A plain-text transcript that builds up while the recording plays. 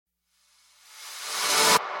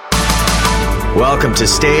Welcome to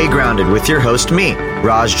Stay Grounded with your host, me,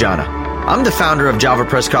 Raj Jana. I'm the founder of Java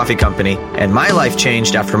Press Coffee Company, and my life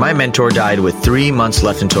changed after my mentor died with 3 months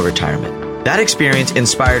left until retirement. That experience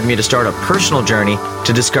inspired me to start a personal journey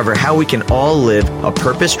to discover how we can all live a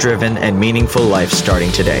purpose-driven and meaningful life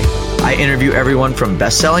starting today. I interview everyone from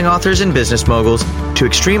best-selling authors and business moguls to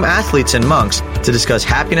extreme athletes and monks to discuss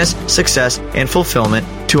happiness, success, and fulfillment,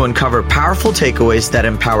 to uncover powerful takeaways that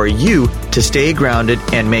empower you to stay grounded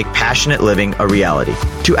and make passionate living a reality.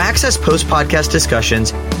 To access post-podcast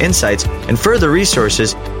discussions, insights, and further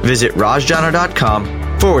resources, visit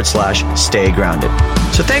rajjana.com/stay grounded.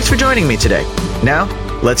 So thanks for joining me today. Now,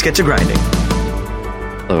 let's get to grinding.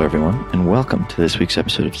 Hello, everyone, and welcome to this week's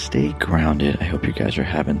episode of Stay Grounded. I hope you guys are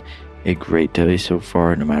having a great day so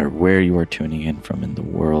far, no matter where you are tuning in from in the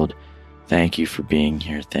world. Thank you for being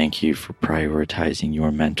here. Thank you for prioritizing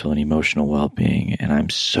your mental and emotional well-being. And I'm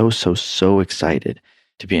so excited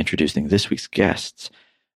to be introducing this week's guests,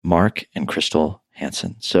 Mark and Crystal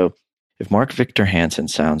Hansen. So if Mark Victor Hansen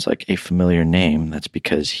sounds like a familiar name, that's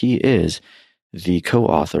because he is the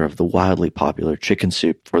co-author of the wildly popular Chicken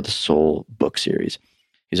Soup for the Soul book series.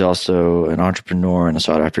 He's also an entrepreneur and a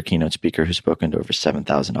sought-after keynote speaker who's spoken to over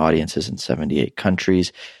 7,000 audiences in 78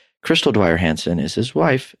 countries. Crystal Dwyer Hansen is his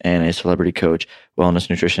wife and a celebrity coach, wellness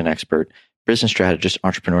nutrition expert, business strategist,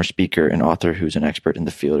 entrepreneur, speaker, and author who's an expert in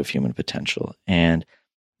the field of human potential. And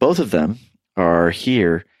both of them are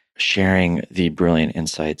here sharing the brilliant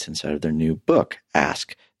insights inside of their new book,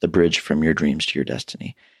 Ask: The Bridge from Your Dreams to Your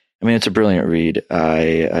Destiny. I mean, it's a brilliant read.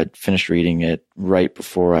 I finished reading it right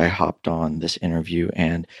before I hopped on this interview,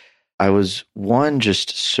 and I was,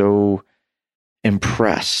 just so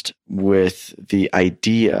impressed with the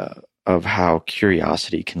idea of how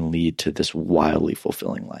curiosity can lead to this wildly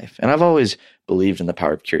fulfilling life. And I've always believed in the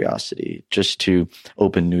power of curiosity, just to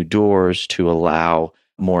open new doors, to allow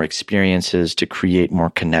more experiences, to create more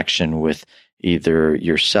connection with either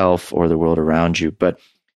yourself or the world around you. But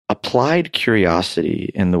applied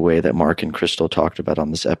curiosity in the way that Mark and Crystal talked about on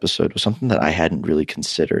this episode was something that I hadn't really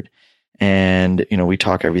considered. And, we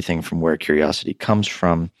talk everything from where curiosity comes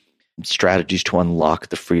from, strategies to unlock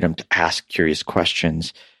the freedom to ask curious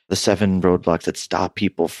questions, the 7 roadblocks that stop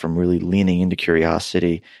people from really leaning into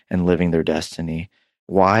curiosity and living their destiny,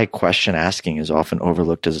 why question asking is often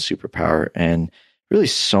overlooked as a superpower, and really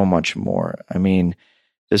so much more. I mean,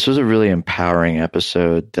 this was a really empowering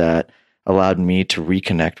episode that allowed me to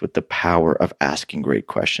reconnect with the power of asking great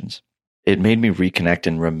questions. It made me reconnect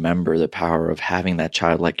and remember the power of having that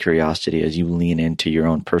childlike curiosity as you lean into your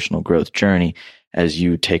own personal growth journey, as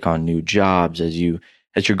you take on new jobs, as you're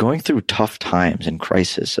going through tough times and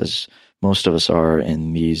crisis, as most of us are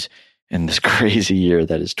in this crazy year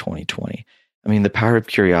that is 2020. I mean, the power of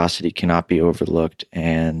curiosity cannot be overlooked.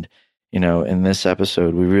 And, in this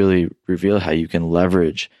episode, we really reveal how you can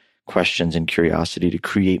leverage questions and curiosity to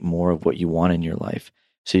create more of what you want in your life,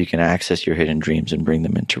 so you can access your hidden dreams and bring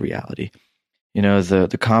them into reality.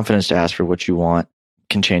 The confidence to ask for what you want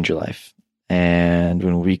can change your life. And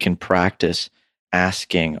when we can practice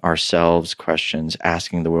asking ourselves questions,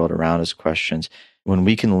 asking the world around us questions, when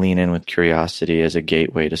we can lean in with curiosity as a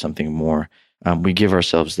gateway to something more, we give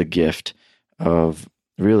ourselves the gift of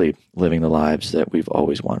really living the lives that we've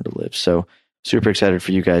always wanted to live. So super excited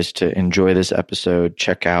for you guys to enjoy this episode.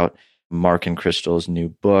 Check out Mark and Crystal's new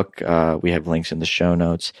book. We have links in the show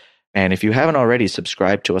notes. And if you haven't already,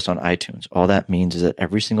 subscribe to us on iTunes. All that means is that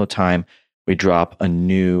every single time we drop a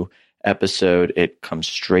new episode, it comes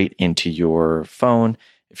straight into your phone.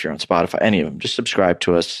 If you're on Spotify, any of them, just subscribe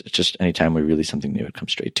to us. It's just anytime we release something new, it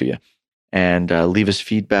comes straight to you. And leave us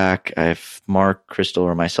feedback. If Mark, Crystal,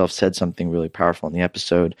 or myself said something really powerful in the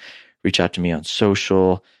episode, reach out to me on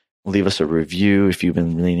social. Leave us a review if you've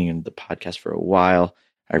been leaning into the podcast for a while.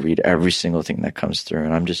 I read every single thing that comes through,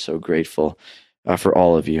 and I'm just so grateful for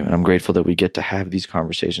all of you. And I'm grateful that we get to have these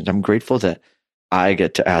conversations. I'm grateful that I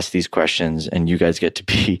get to ask these questions, and you guys get to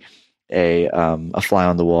be a fly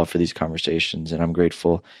on the wall for these conversations. And I'm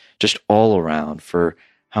grateful just all around for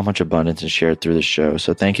how much abundance is shared through the show.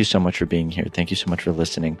 So thank you so much for being here. Thank you so much for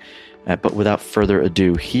listening. But without further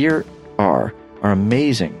ado, here are our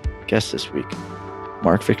amazing guests this week,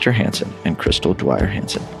 Mark Victor Hansen and Crystal Dwyer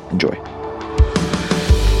Hansen. Enjoy.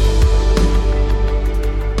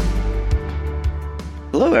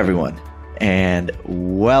 Hello, everyone, and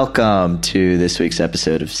welcome to this week's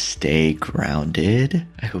episode of Stay Grounded.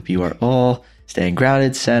 I hope you are all staying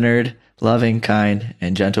grounded, centered, loving, kind,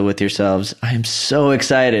 and gentle with yourselves. I am so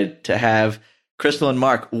excited to have Crystal and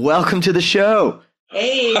Mark. Welcome to the show.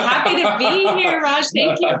 Hey, happy to be here, Raj.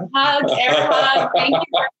 Thank you. Hug, air hug. Thank you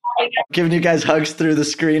for Giving you guys hugs through the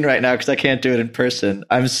screen right now because I can't do it in person.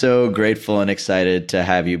 I'm so grateful and excited to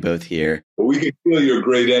have you both here. Well, we can feel your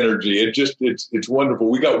great energy. It's wonderful.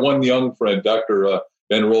 We got one young friend, Dr.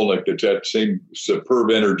 Ben Rolnick, that's that same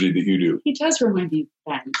superb energy that you do. He does remind me of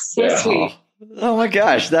Ben. So sweet. Oh my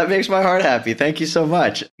gosh, that makes my heart happy. Thank you so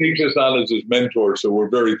much. He takes us on as his mentor, so we're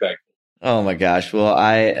very thankful. Oh my gosh. Well,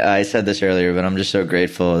 I said this earlier, but I'm just so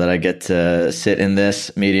grateful that I get to sit in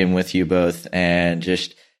this medium with you both and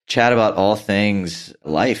just chat about all things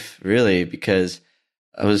life, really, because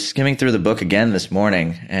I was skimming through the book again this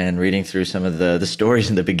morning and reading through some of the stories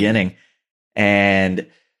in the beginning. And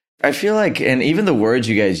I feel like, and even the words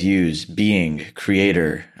you guys use, being,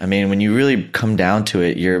 creator, I mean, when you really come down to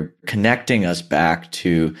it, you're connecting us back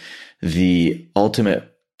to the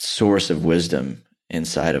ultimate source of wisdom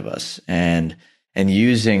inside of us and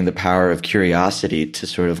using the power of curiosity to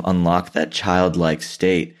sort of unlock that childlike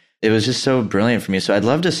state. It was just so brilliant for me. So I'd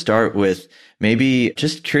love to start with maybe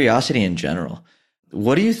just curiosity in general.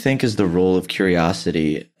 What do you think is the role of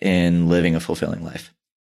curiosity in living a fulfilling life?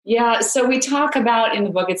 Yeah, so we talk about in the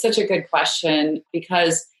book, it's such a good question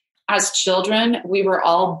because as children, we were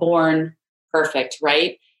all born perfect,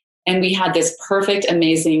 right? And we had this perfect,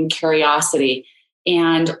 amazing curiosity.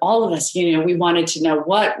 And all of us, we wanted to know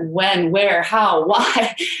what, when, where, how,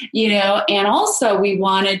 why, and also we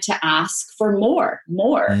wanted to ask for more,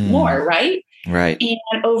 right? Right.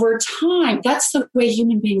 And over time, that's the way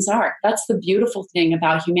human beings are. That's the beautiful thing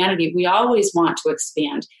about humanity. We always want to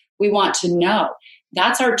expand. We want to know.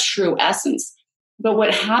 That's our true essence. But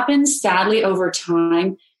what happens sadly over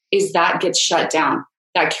time is that gets shut down.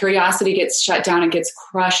 That curiosity gets shut down. It gets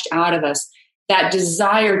crushed out of us. That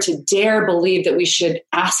desire to dare believe that we should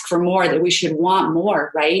ask for more, that we should want more,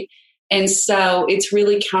 right? And so it's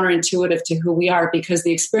really counterintuitive to who we are because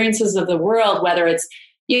the experiences of the world, whether it's,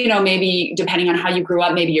 maybe depending on how you grew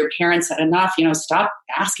up, maybe your parents said enough, stop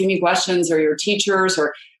asking me questions, or your teachers,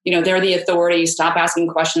 or, they're the authority, stop asking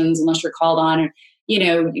questions unless you're called on,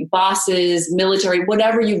 or, bosses, military,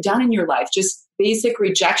 whatever you've done in your life, just basic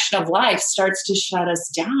rejection of life starts to shut us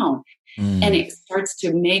down. And it starts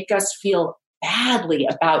to make us feel badly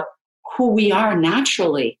about who we are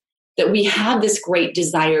naturally, that we have this great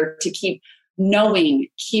desire to keep knowing,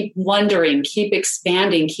 keep wondering, keep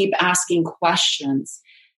expanding, keep asking questions.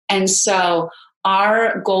 And so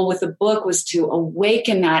our goal with the book was to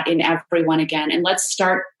awaken that in everyone again. And let's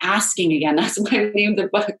start asking again. That's why I named the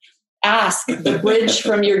book, Ask, the bridge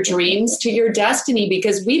from your dreams to your destiny,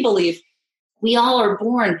 because we believe we all are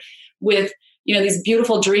born with these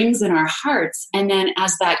beautiful dreams in our hearts. And then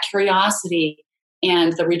as that curiosity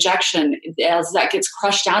and the rejection, as that gets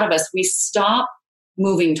crushed out of us, we stop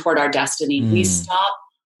moving toward our destiny. We stop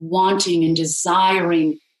wanting and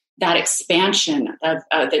desiring that expansion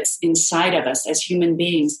that's inside of us as human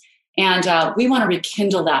beings. And we want to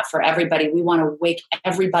rekindle that for everybody. We want to wake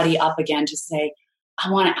everybody up again to say, I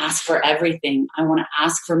want to ask for everything. I want to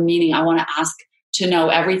ask for meaning. I want to ask to know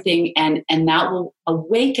everything, and that will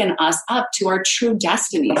awaken us up to our true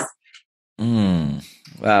destinies.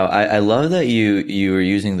 Wow. I love that you were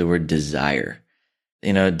using the word desire,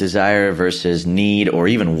 desire versus need, or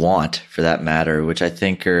even want for that matter, which I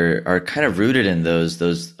think are kind of rooted in those,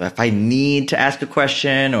 if I need to ask a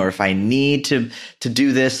question or if I need to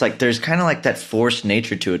do this, like there's kind of like that forced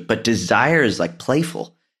nature to it, but desire is like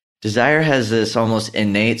playful. Desire has this almost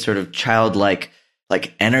innate sort of childlike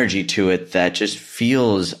energy to it that just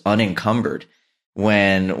feels unencumbered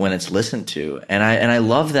when it's listened to. And I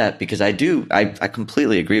love that because I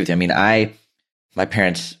completely agree with you. I mean, my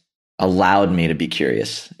parents allowed me to be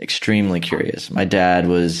curious, extremely curious. My dad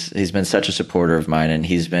he's been such a supporter of mine, and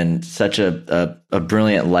he's been such a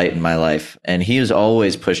brilliant light in my life. And he has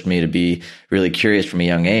always pushed me to be really curious from a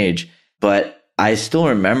young age. But I still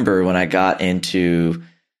remember when I got into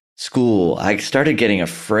school, I started getting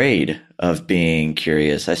afraid of being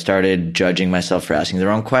curious. I started judging myself for asking the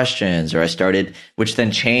wrong questions, which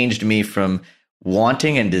then changed me from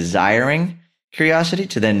wanting and desiring curiosity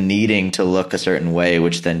to then needing to look a certain way,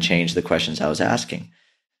 which then changed the questions I was asking.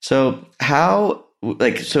 So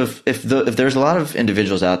if there's a lot of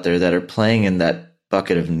individuals out there that are playing in that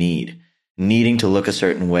bucket of needing to look a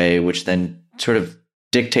certain way, which then sort of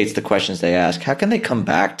dictates the questions they ask, how can they come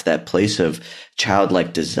back to that place of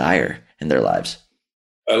childlike desire in their lives?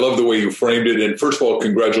 I love the way you framed it. And first of all,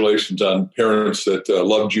 congratulations on parents that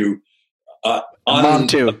loved you. Mom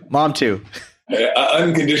too.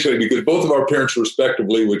 Unconditionally, because both of our parents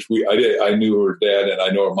respectively, which I knew her dad and I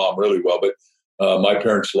know her mom really well, but my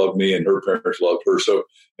parents loved me and her parents loved her. So,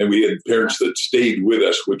 and we had parents that stayed with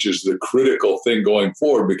us, which is the critical thing going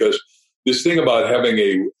forward, because this thing about having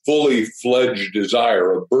a fully fledged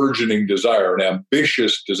desire, a burgeoning desire, an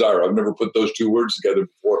ambitious desire, I've never put those two words together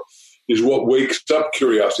before, is what wakes up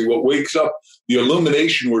curiosity, what wakes up the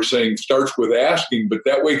illumination. We're saying starts with asking, but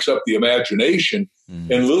that wakes up the imagination.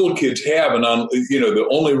 And little kids have the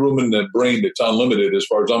only room in the brain that's unlimited, as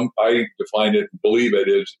far as I define it and believe it,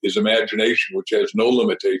 is imagination, which has no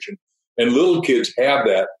limitation. And little kids have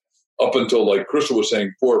that up until, like Crystal was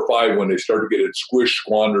saying, 4 or 5, when they start to get it squished,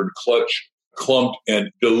 squandered, clutched, clumped, and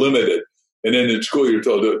delimited. And then in school, you're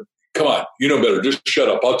told, come on, you know better, just shut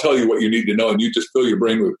up. I'll tell you what you need to know. And you just fill your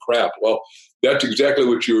brain with crap. Well, that's exactly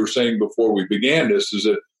what you were saying before we began this, is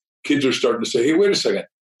that kids are starting to say, hey, wait a second.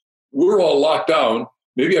 We're all locked down.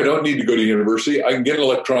 Maybe I don't need to go to university. I can get an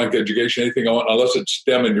electronic education, anything I want, unless it's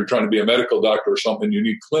STEM and you're trying to be a medical doctor or something. You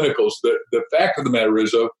need clinicals. The fact of the matter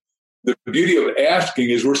is, the beauty of asking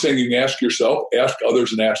is we're saying you can ask yourself, ask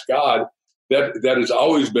others, and ask God. That has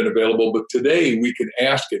always been available. But today we can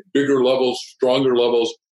ask at bigger levels, stronger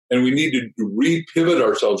levels, and we need to re-pivot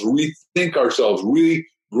ourselves, rethink ourselves,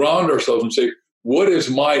 re-ground ourselves and say, what is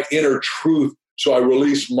my inner truth? So I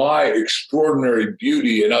release my extraordinary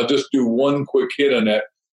beauty. And I'll just do one quick hit on that.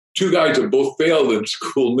 2 guys have both failed in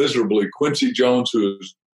school miserably. Quincy Jones,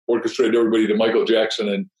 who's orchestrated everybody to Michael Jackson,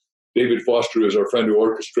 and David Foster is our friend who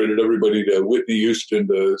orchestrated everybody to Whitney Houston,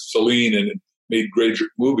 to Celine, and made great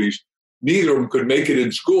movies. Neither of them could make it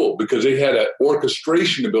in school because they had an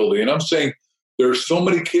orchestration ability. And I'm saying there's so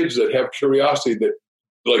many kids that have curiosity that,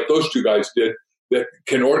 like those 2 guys did, that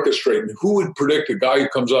can orchestrate. And who would predict a guy who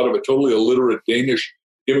comes out of a totally illiterate Danish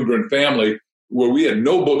immigrant family where we had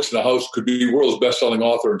no books in the house could be world's best-selling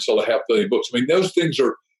author and sell 500 million books? I mean, those things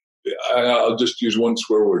are, I'll just use one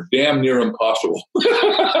swear word, damn near impossible.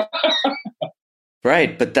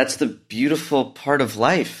 Right. But that's the beautiful part of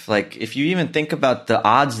life. Like, if you even think about the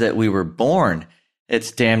odds that we were born,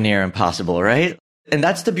 it's damn near impossible, right? And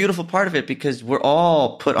that's the beautiful part of it, because we're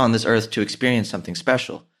all put on this earth to experience something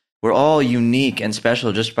special. We're all unique and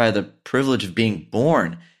special just by the privilege of being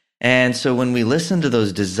born. And so when we listen to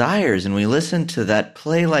those desires and we listen to that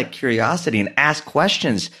play-like curiosity and ask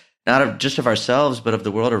questions, not just of ourselves, but of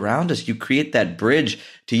the world around us, you create that bridge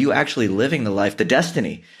to you actually living the life, the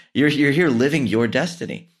destiny. You're here living your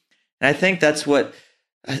destiny. And I think that's what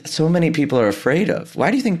so many people are afraid of.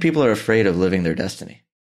 Why do you think people are afraid of living their destiny?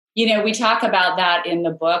 We talk about that in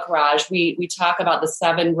the book, Raj. We talk about the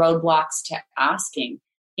 7 roadblocks to asking.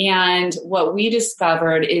 And what we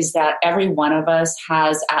discovered is that every one of us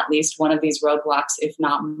has at least one of these roadblocks, if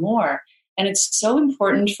not more. And it's so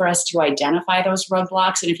important for us to identify those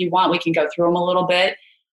roadblocks. And if you want, we can go through them a little bit.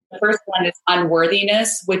 The first one is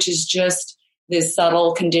unworthiness, which is just this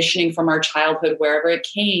subtle conditioning from our childhood, wherever it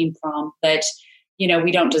came from, that,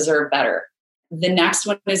 we don't deserve better. The next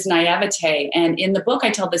one is naivete. And in the book, I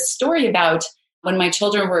tell this story about when my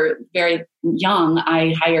children were very young.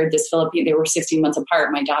 I hired this Filipino, they were 16 months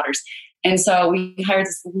apart, my daughters. And so we hired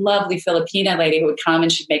this lovely Filipina lady who would come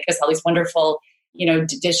and she'd make us all these wonderful,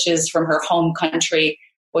 dishes from her home country,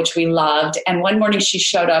 which we loved. And one morning she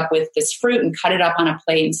showed up with this fruit and cut it up on a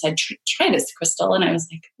plate and said, try this, Crystal. And I was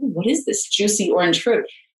like, what is this juicy orange fruit?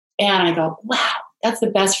 And I go, wow, that's the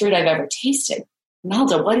best fruit I've ever tasted.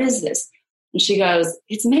 Melda, what is this? And she goes,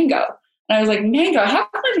 it's mango. And I was like, mango? How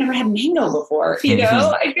come I've never had mango before? I feel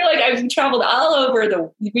like I've traveled all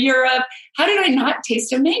over Europe. How did I not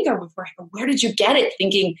taste a mango before? I go, where did you get it?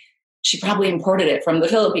 Thinking she probably imported it from the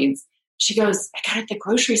Philippines. She goes, I got it at the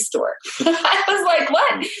grocery store. I was like,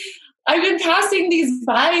 what? I've been passing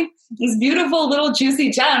these beautiful little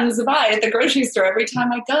juicy gems by at the grocery store every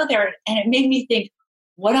time I go there. And it made me think,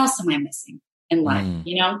 what else am I missing in life?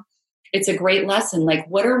 It's a great lesson. Like,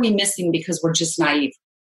 what are we missing because we're just naive?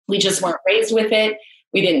 We just weren't raised with it.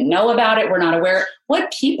 We didn't know about it. We're not aware.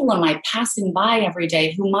 What people am I passing by every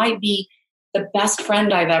day who might be the best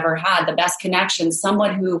friend I've ever had, the best connection,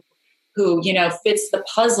 someone who fits the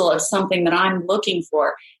puzzle of something that I'm looking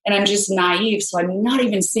for. And I'm just naive. So I'm not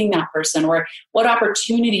even seeing that person. Or what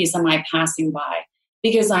opportunities am I passing by?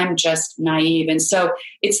 Because I'm just naive. And so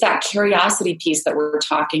it's that curiosity piece that we're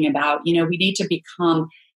talking about. We need to become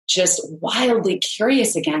just wildly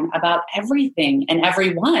curious again about everything and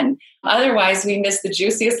everyone. Otherwise, we miss the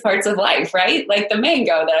juiciest parts of life, right? Like the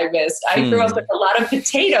mango that I missed. I grew up with a lot of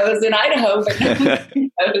potatoes in Idaho, but no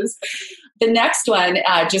potatoes. The next one,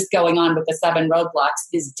 just going on with the 7 roadblocks,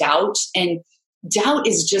 is doubt. And doubt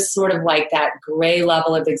is just sort of like that gray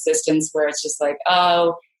level of existence where it's just like,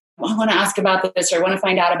 oh, I want to ask about this, or I want to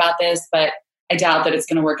find out about this, but I doubt that it's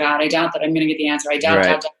going to work out. I doubt that I'm going to get the answer. I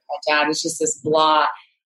doubt. It's just this blah.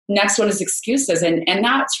 Next one is excuses. And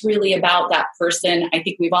that's really about that person. I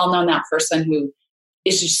think we've all known that person who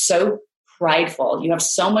is just so prideful. You have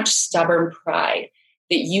so much stubborn pride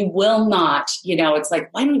that you will not, it's like,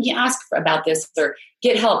 why don't you ask about this or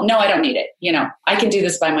get help? No, I don't need it. I can do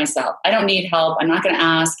this by myself. I don't need help. I'm not going to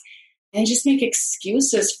ask. And just make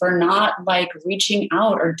excuses for not like reaching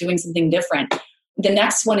out or doing something different. The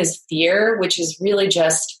next one is fear, which is really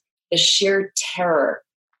just the sheer terror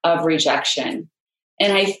of rejection.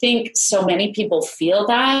 And I think so many people feel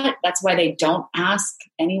that. That's why they don't ask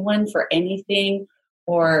anyone for anything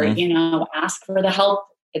or, ask for the help,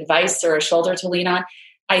 advice, or a shoulder to lean on.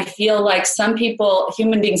 I feel like some people,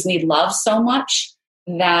 human beings, need love so much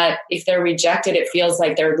that if they're rejected, it feels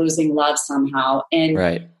like they're losing love somehow. And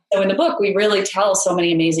right. So in the book, we really tell so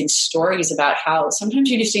many amazing stories about how sometimes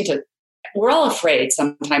you just need to, we're all afraid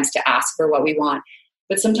sometimes to ask for what we want,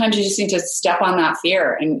 but sometimes you just need to step on that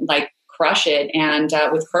fear and like crush it. And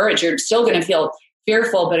with courage, you're still going to feel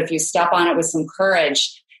fearful, but if you step on it with some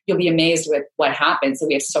courage, you'll be amazed with what happens. So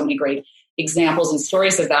we have so many great examples and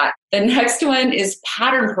stories of that. The next one is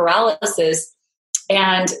pattern paralysis.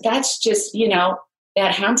 And that's just,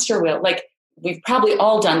 that hamster wheel. Like we've probably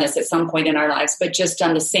all done this at some point in our lives, but just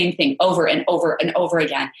done the same thing over and over and over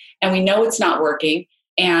again. And we know it's not working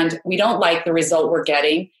and we don't like the result we're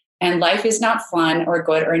getting. And life is not fun or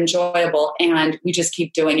good or enjoyable. And we just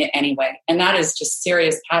keep doing it anyway. And that is just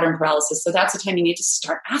serious pattern paralysis. So that's the time you need to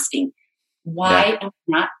start asking, why am I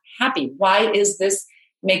not happy? Why is this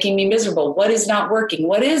making me miserable? What is not working?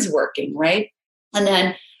 What is working, right? And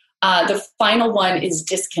then the final one is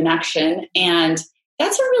disconnection. And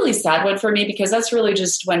that's a really sad one for me because that's really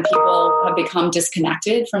just when people have become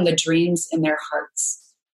disconnected from the dreams in their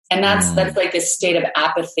hearts. And that's like this state of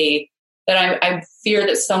apathy that I fear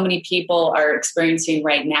that so many people are experiencing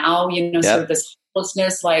right now, sort of this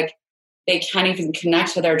hopelessness, like they can't even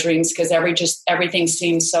connect to their dreams because everything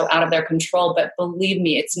seems so out of their control. But believe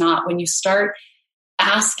me, it's not. When you start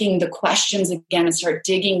asking the questions again and start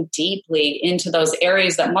digging deeply into those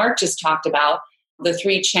areas that Mark just talked about, the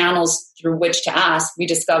 3 channels through which to ask, we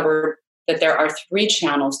discovered that there are 3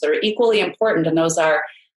 channels that are equally important. And those are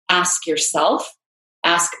ask yourself,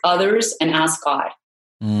 ask others, and ask God.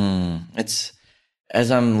 It's,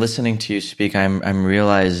 as I'm listening to you speak, I'm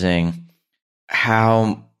realizing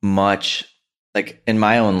how much, like in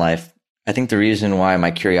my own life, I think the reason why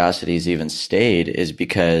my curiosities even stayed is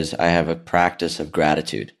because I have a practice of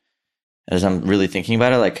gratitude. As I'm really thinking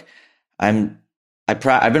about it, like I've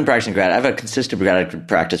been practicing gratitude. I have a consistent gratitude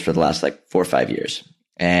practice for the last 4 or 5 years.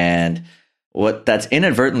 And what that's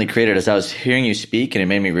inadvertently created as I was hearing you speak, and it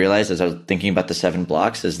made me realize as I was thinking about the 7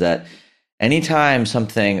 blocks, is that anytime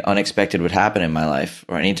something unexpected would happen in my life,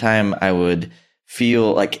 or anytime I would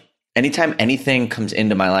feel like, anytime anything comes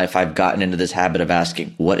into my life, I've gotten into this habit of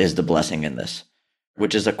asking, what is the blessing in this?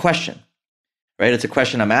 Which is a question, right? It's a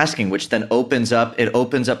question I'm asking, which then opens up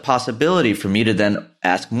possibility for me to then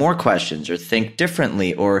ask more questions or think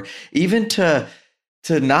differently, or even to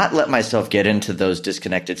not let myself get into those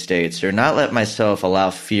disconnected states, or not let myself allow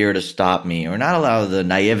fear to stop me, or not allow the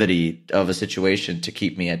naivety of a situation to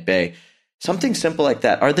keep me at bay. Something simple like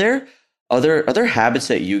that. Are there other habits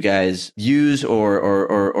that you guys use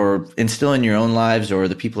or instill in your own lives or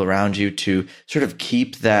the people around you to sort of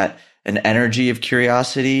keep that an energy of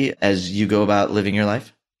curiosity as you go about living your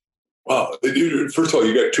life? Well, first of all,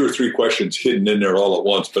 you got 2 or 3 questions hidden in there all at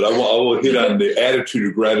once, but I will hit on the attitude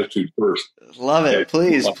of gratitude first. Love it.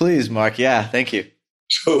 Please, Mark. Yeah, thank you.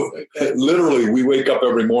 So literally, we wake up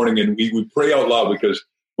every morning and we pray out loud, because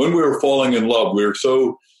when we were falling in love, we were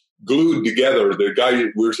so glued together. The guy,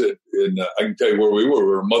 we were in, I can tell you where we were.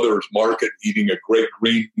 We were at Mother's Market eating a great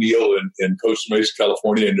green meal in Costa Mesa,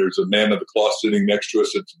 California, and there's a man of the cloth sitting next to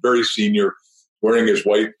us. It's very senior, wearing his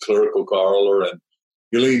white clerical collar, and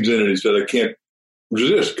he leans in and he said, I can't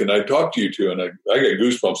resist. Can I talk to you too? And I get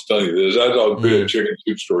goosebumps telling you this. That's how good a chicken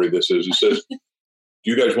soup story this is. He says, do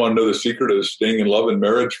you guys want to know the secret of staying in love and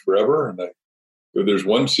marriage forever? And there's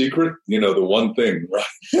one secret, the one thing,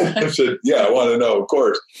 right? I said, yeah, I want to know, of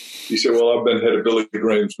course. He said, well, I've been head of Billy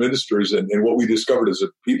Graham's Ministries. And what we discovered is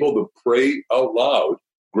that people that pray out loud,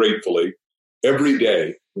 gratefully, every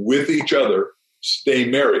day with each other, stay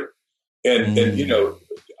married. And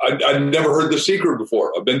I'd never heard the secret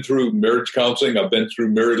before. I've been through marriage counseling. I've been through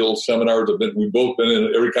marital seminars. We've both been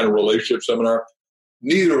in every kind of relationship seminar.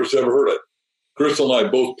 Neither of us ever heard it. Crystal and I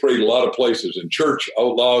both prayed a lot of places, in church,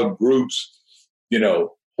 out loud, groups,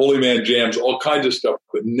 holy man jams, all kinds of stuff,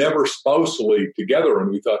 but never spousally together. And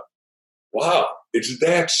we thought, wow, it's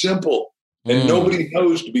that simple. And nobody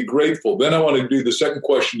knows to be grateful. Then I want to do the second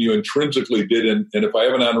question you intrinsically did. And if I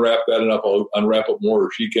haven't unwrapped that enough, I'll unwrap it more,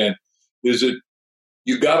 if she can. Is it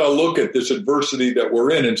you got to look at this adversity that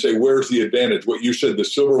we're in and say, where's the advantage? What you said, the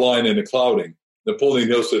silver line in the clouding. Napoleon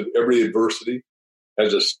Hill said, every adversity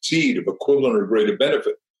has a seed of equivalent or greater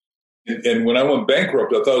benefit. And when I went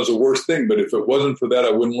bankrupt, I thought it was the worst thing. But if it wasn't for that, I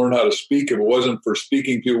wouldn't learn how to speak. If it wasn't for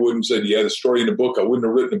speaking, people wouldn't say, yeah, the story in the book. I wouldn't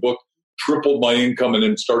have written a book, tripled my income, and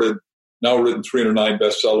then now written 309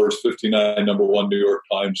 bestsellers, 59 number one New York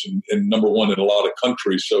Times, and number one in a lot of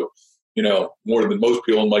countries. So, more than most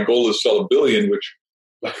people. And my goal is to sell 1 billion, which,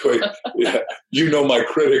 by the way, my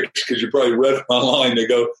critics, because you probably read online, they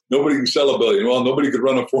go, nobody can sell 1 billion. Well, nobody could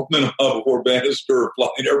run a 4-minute mile before Bannister or fly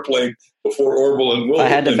an airplane before Orville and Wilson.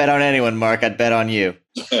 If I had to bet on anyone, Mark, I'd bet on you.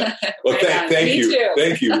 Well, thank you. Too.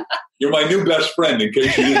 Thank you. You're my new best friend, in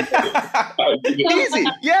case you didn't. Easy.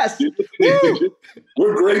 Yes.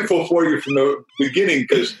 We're grateful for you from the beginning,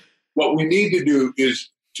 because what we need to do is,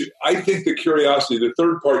 I think the curiosity, the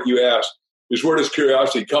third part you asked, is where does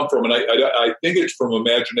curiosity come from? And I think it's from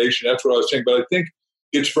imagination. That's what I was saying. But I think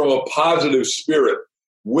it's from a positive spirit.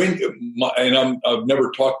 I've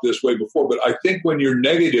never talked this way before, but I think when you're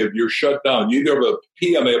negative, you're shut down. You either have a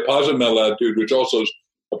PMA, a positive mental attitude, which also is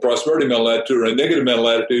a prosperity mental attitude, or a negative mental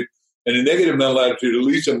attitude. And a negative mental attitude, at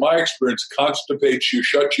least in my experience, constipates you,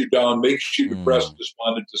 shuts you down, makes you depressed,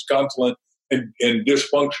 despondent, disconsolate, and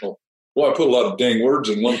dysfunctional. Well, I put a lot of dang words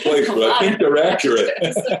in one place, but I think they're accurate.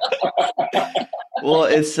 Well,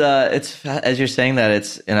 it's as you're saying that,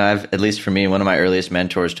 it's, I've, at least for me, one of my earliest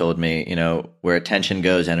mentors told me, where attention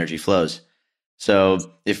goes, energy flows. So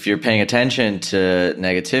if you're paying attention to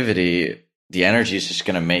negativity, the energy is just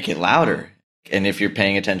going to make it louder. And if you're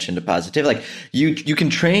paying attention to positivity, like you can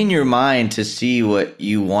train your mind to see what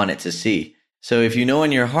you want it to see. So if you know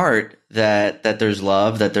in your heart that there's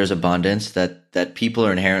love, that there's abundance, that people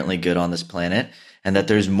are inherently good on this planet, and that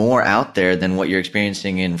there's more out there than what you're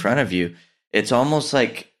experiencing in front of you, it's almost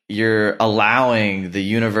like you're allowing the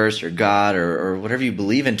universe or God or whatever you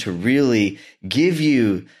believe in to really give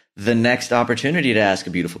you the next opportunity to ask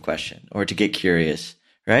a beautiful question or to get curious,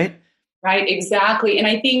 right? Right, exactly. And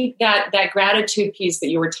I think that gratitude piece that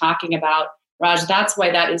you were talking about, Raj, that's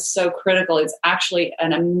why that is so critical. It's actually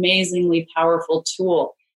an amazingly powerful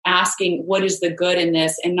tool, asking what is the good in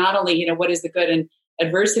this, and not only, what is the good in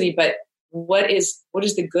adversity, but what is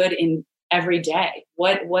the good in every day?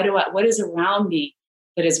 What is around me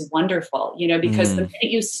that is wonderful? Because the minute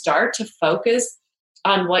you start to focus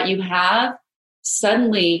on what you have,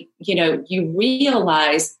 suddenly, you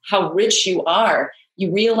realize how rich you are.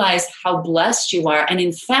 You realize how blessed you are. And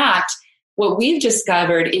in fact, what we've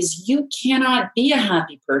discovered is you cannot be a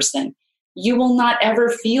happy person. You will not ever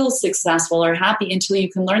feel successful or happy until you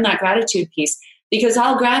can learn that gratitude piece. Because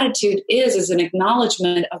all gratitude is an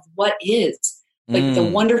acknowledgement of what is, like the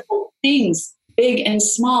wonderful things, big and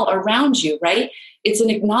small, around you, right? It's an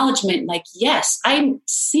acknowledgement like, yes, I'm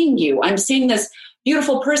seeing you. I'm seeing this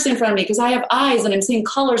beautiful person in front of me because I have eyes and I'm seeing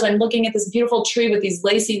colors. I'm looking at this beautiful tree with these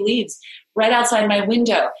lacy leaves right outside my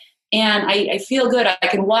window. And I feel good. I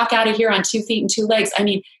can walk out of here on 2 feet and 2 legs. I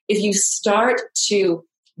mean, if you start to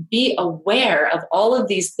be aware of all of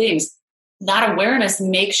these things, that awareness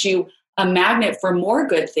makes you a magnet for more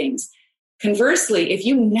good things. Conversely, if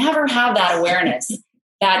you never have that awareness,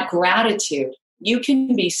 that gratitude, you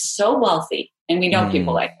can be so wealthy. And we know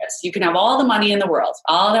people like this. You can have all the money in the world,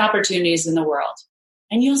 all the opportunities in the world,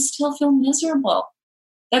 and you'll still feel miserable.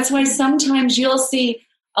 That's why sometimes you'll see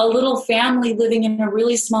a little family living in a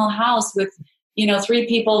really small house with, 3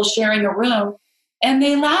 people sharing a room, and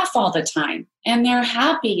they laugh all the time, and they're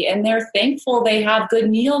happy, and they're thankful they have good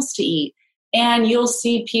meals to eat. And you'll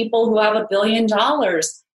see people who have $1 billion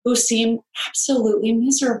who seem absolutely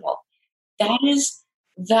miserable. That is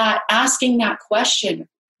that asking that question,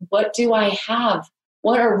 what do I have?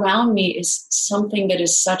 What around me is something that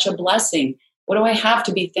is such a blessing? What do I have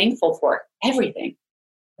to be thankful for? Everything.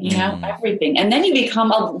 Everything. And then you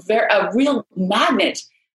become a real magnet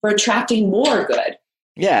for attracting more good.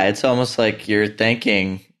 Yeah, it's almost like you're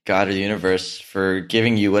thanking God or the universe for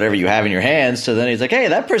giving you whatever you have in your hands. So then he's like, hey,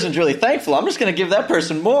 that person's really thankful. I'm just going to give that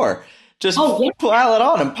person more. Just pile it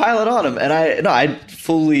on him. And I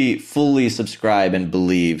fully subscribe and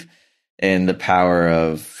believe in the power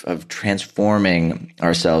of transforming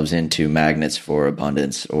ourselves into magnets for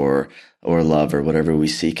abundance or love or whatever we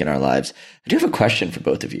seek in our lives. I do have a question for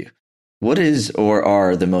both of you. What is or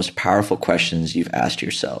are the most powerful questions you've asked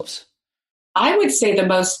yourselves? I would say the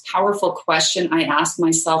most powerful question I ask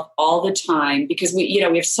myself all the time, because we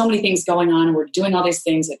have so many things going on and we're doing all these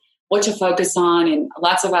things and what to focus on and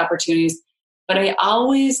lots of opportunities. But I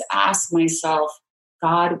always ask myself,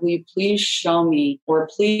 God, will you please show me or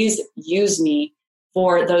please use me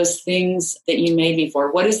for those things that you made me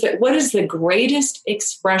for? What is the greatest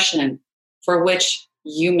expression for which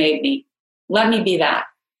you made me? Let me be that.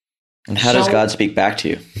 And how does God speak back to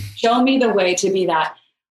you? Show me the way to be that.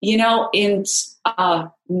 In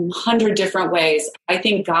 100 different ways. I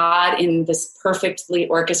think God in this perfectly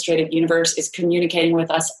orchestrated universe is communicating with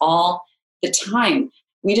us all the time.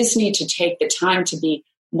 We just need to take the time to be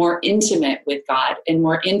more intimate with God and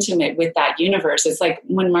more intimate with that universe. It's like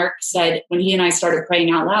when Mark said, when he and I started praying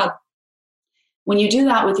out loud, when you do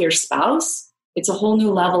that with your spouse, it's a whole new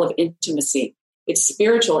level of intimacy. It's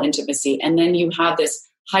spiritual intimacy. And then you have this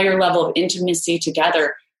higher level of intimacy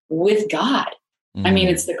together with God. I mean,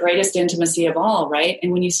 it's the greatest intimacy of all, right?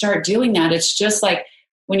 And when you start doing that, it's just like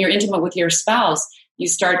when you're intimate with your spouse, you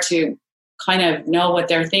start to kind of know what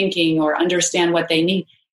they're thinking or understand what they need.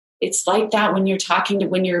 It's like that when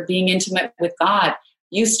you're being intimate with God.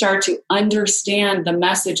 You start to understand the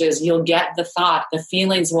messages. You'll get the thought. The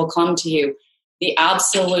feelings will come to you. The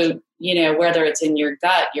absolute, whether it's in your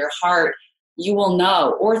gut, your heart, you will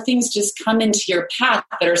know. Or things just come into your path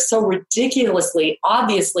that are so ridiculously,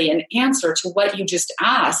 obviously an answer to what you just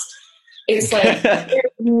asked. It's like,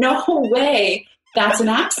 there's no way that's an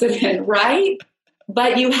accident, right?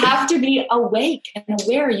 But you have to be awake and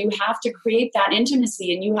aware. You have to create that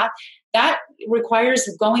intimacy, and that requires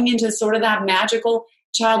going into sort of that magical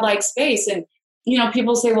childlike space. And,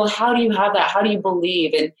 people say, well, how do you have that? How do you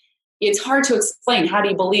believe? And it's hard to explain. How do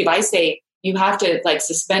you believe? I say you have to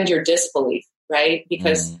suspend your disbelief, right?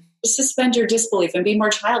 Because just suspend your disbelief and be more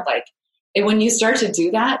childlike. And when you start to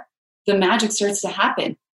do that, the magic starts to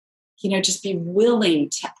happen. Just be willing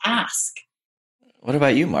to ask. What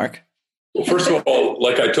about you, Mark? Well, first of all,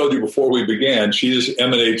 like I told you before we began, she just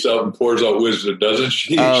emanates out and pours out wisdom, doesn't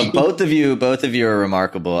she? Both of you are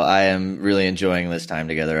remarkable. I am really enjoying this time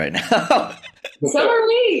together right now. So are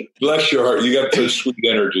we. Bless your heart. You got such sweet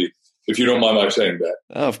energy, if you don't mind my saying that.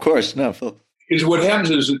 Oh, of course. No. Is what happens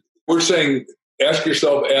is we're saying, ask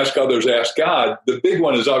yourself, ask others, ask God. The big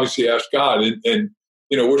one is obviously ask God. And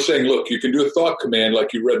we're saying, look, you can do a thought command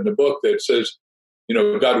like you read in the book that says,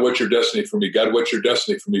 God, what's your destiny for me? God, what's your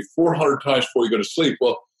destiny for me? 400 times before you go to sleep.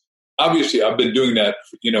 Well, obviously, I've been doing that,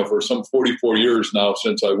 for some 44 years now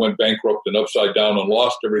since I went bankrupt and upside down and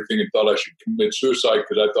lost everything and thought I should commit suicide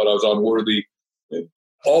because I thought I was unworthy.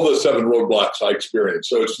 All the 7 roadblocks I experienced.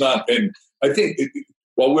 So it's not, and I think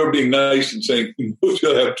while we're being nice and saying most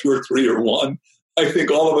will have 2 or 3 or 1, I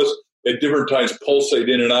think all of us at different times pulsate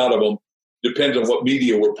in and out of them. Depends on what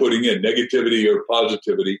media we're putting in, negativity or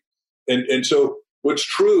positivity. And so what's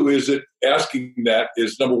true is that asking that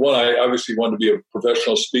is, number one, I obviously want to be a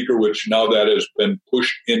professional speaker, which now that has been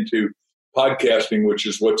pushed into podcasting, which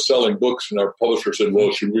is what's selling books. And our publisher said,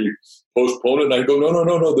 well, should we postpone it? And I go,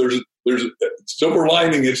 no. There's a silver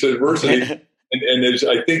lining. It's adversity. And as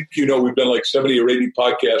I think, we've done 70 or 80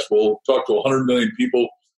 podcasts. We'll talk to 100 million people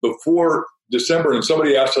before December. And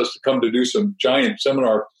somebody asked us to come to do some giant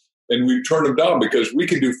seminar. And we turned them down because we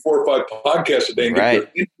can do 4 or 5 podcasts a day and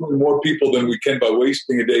get more people than we can by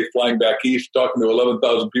wasting a day flying back east, talking to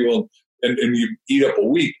 11,000 people, and you eat up a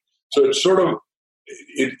week. So it's sort of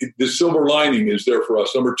the silver lining is there for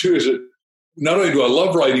us. Number 2 is that not only do I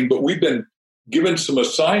love writing, but we've been given some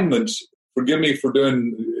assignments. Forgive me for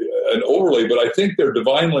doing an overlay, but I think they're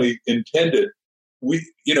divinely intended. We're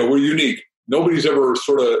unique. Nobody's ever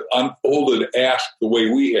sort of unfolded ask the way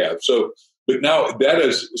we have. So. But now that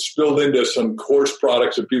has spilled into some course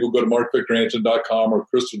products that people go to markvictorhansen.com or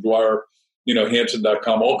Crystal Dwyer,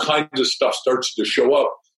 Hansen.com. All kinds of stuff starts to show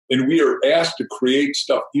up. And we are asked to create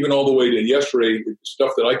stuff, even all the way to yesterday,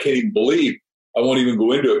 stuff that I can't even believe. I won't even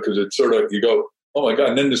go into it because it's sort of, you go, oh my God.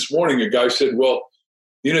 And then this morning, a guy said, well,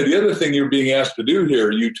 the other thing you're being asked to do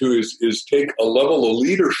here, you two, is take a level of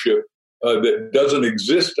leadership that doesn't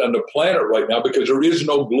exist on the planet right now because there is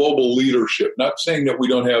no global leadership. Not saying that we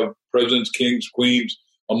don't have presidents, kings, queens,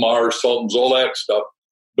 amars, sultans, all that stuff,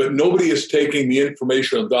 but nobody is taking the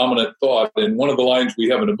information of dominant thought. And one of the lines we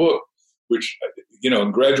have in the book, which,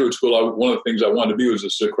 in graduate school, one of the things I wanted to be was a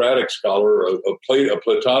Socratic scholar, a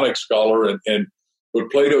Platonic scholar. And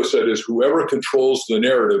what Plato said is whoever controls the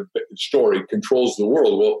narrative story controls the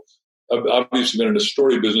world. Well, I've obviously been in the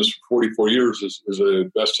story business for 44 years as a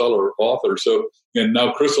bestseller author. So, and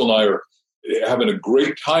now Crystal and I are having a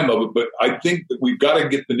great time of it. But I think that we've got to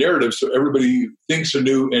get the narrative so everybody thinks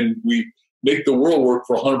anew and we make the world work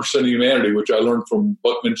for 100% of humanity, which I learned from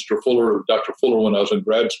Buckminster Fuller, Dr. Fuller, when I was in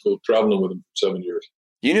grad school, traveling with him for 7 years.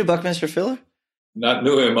 You knew Buckminster Fuller? Not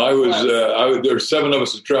knew him. There were 7 of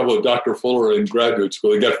us that traveled with Dr. Fuller in graduate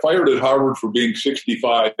school. He got fired at Harvard for being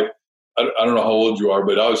 65. I don't know how old you are,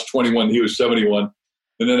 but I was 21. He was 71.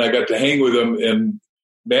 And then I got to hang with him and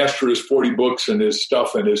master his 40 books and his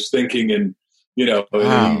stuff and his thinking. And, Wow.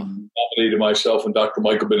 and he nominated myself and Dr.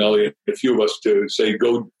 Michael Benelli and a few of us to say,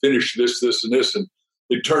 go finish this, this, and this. And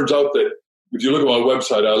it turns out that if you look at my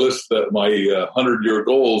website, I list my 100-year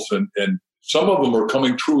goals, and some of them are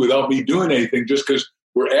coming true without me doing anything, just because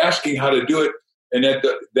we're asking how to do it. And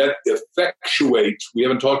that effectuates, we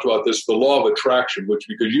haven't talked about this, the law of attraction, which,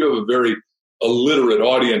 because you have a very illiterate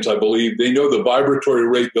audience, I believe, they know the vibratory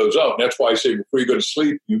rate goes up. And that's why I say before you go to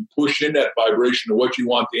sleep, you push in that vibration of what you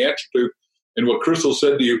want the answer to. And what Crystal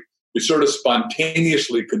said to you, it sort of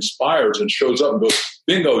spontaneously conspires and shows up and goes,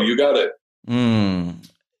 bingo, you got it.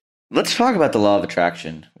 Let's talk about the law of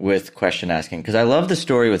attraction with question asking, because I love the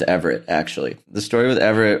story with Everett, actually. The story with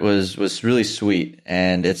Everett was really sweet,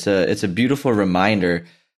 and it's a beautiful reminder.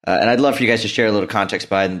 And I'd love for you guys to share a little context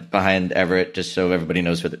behind Everett, just so everybody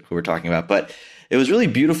knows who we're talking about. But it was really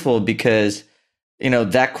beautiful because,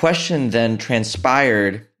 that question then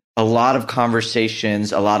transpired a lot of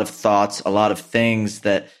conversations, a lot of thoughts, a lot of things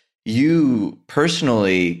that you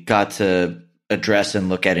personally got to address and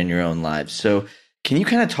look at in your own lives. So can you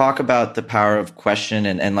kind of talk about the power of question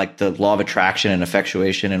and like the law of attraction and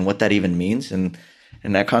effectuation and what that even means in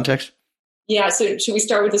that context? Yeah. So should we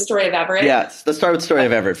start with the story of Everett? Yeah. Let's start with the story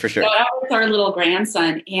of Everett for sure. So Everett's our little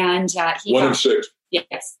grandson, and he 1 in 6.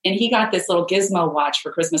 Yes. And he got this little gizmo watch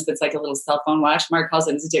for Christmas that's like a little cell phone watch. Mark calls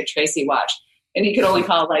it his Dick Tracy watch. And he could only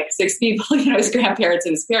call like 6 people, his grandparents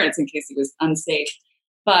and his parents, in case he was unsafe.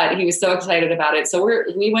 But he was so excited about it. So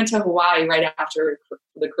we went to Hawaii right after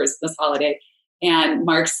the Christmas holiday. And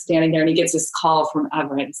Mark's standing there and he gets this call from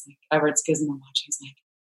Everett. It's like, Everett's gizmo watch. He's like,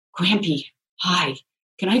 Grampy, hi,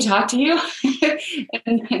 can I talk to you?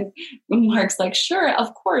 And then Mark's like, sure,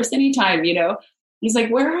 of course, anytime, He's like,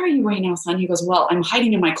 where are you right now, son? He goes, well, I'm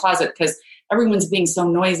hiding in my closet because everyone's being so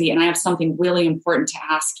noisy and I have something really important to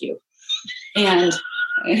ask you. And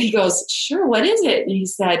he goes, sure, what is it? And he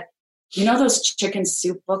said, those chicken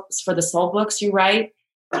soup books for the soul books you write?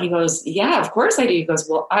 He goes, yeah, of course I do. He goes,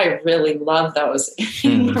 well, I really love those.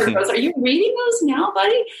 And Mark goes, are you reading those now,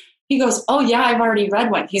 buddy? He goes, oh yeah, I've already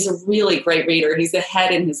read one. He's a really great reader. He's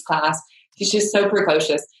ahead in his class. He's just so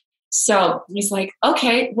precocious. So he's like,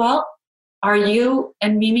 okay, well, are you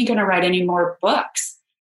and Mimi going to write any more books?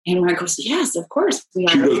 And Mark goes, yes, of course we are.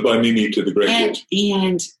 She goes by Mimi to the grandkids.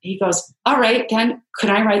 And he goes, all right, then could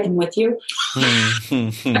I write them with you?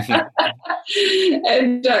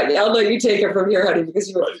 And I'll let you take it from here, honey,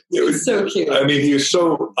 because you're so cute. I mean, he was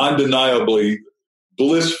so undeniably,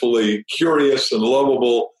 blissfully curious and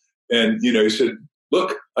lovable. And, he said,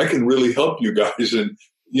 look, I can really help you guys. And,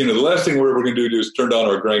 the last thing we're ever going to do is turn down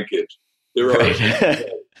our grandkids. There are...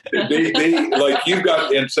 They like, you've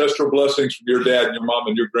got ancestral blessings from your dad and your mom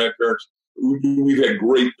and your grandparents. We've had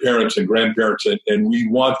great parents and grandparents, and we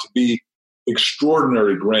want to be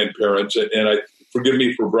extraordinary grandparents. And I forgive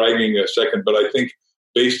me for bragging a second, but I think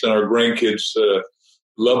based on our grandkids'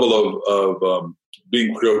 level of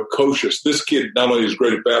being precocious, this kid not only is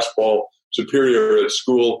great at basketball, superior at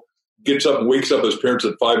school, gets up and wakes up his parents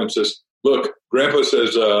at 5 and says, "Look, Grandpa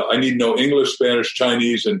says I need to know English, Spanish,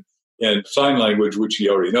 Chinese, and sign language," which he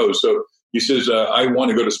already knows. So he says, "I want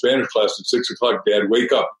to go to Spanish class at 6 o'clock. Dad,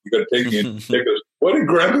 wake up! You got to take me." And take us. What did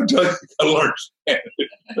Grandpa tell you? You got to learn Spanish.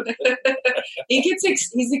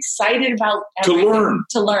 He's excited about everything.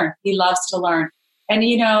 To learn. He loves to learn, and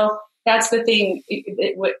that's the thing.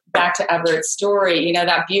 Back to Everett's story,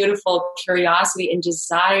 that beautiful curiosity and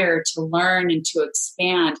desire to learn and to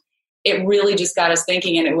expand. It really just got us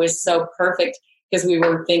thinking, and it was so perfect because we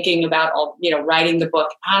were thinking about, writing the book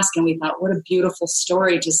Ask, and we thought, what a beautiful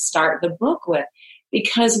story to start the book with,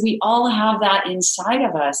 because we all have that inside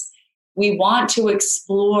of us. We want to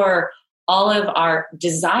explore all of our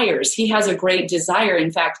desires. He has a great desire.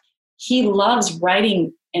 In fact, he loves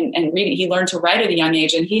writing and reading. He learned to write at a young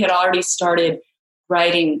age, and he had already started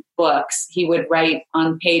writing books. He would write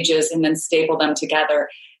on pages and then staple them together.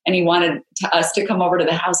 And he wanted us to come over to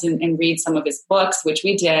the house and read some of his books, which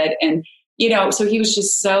we did. And, so he was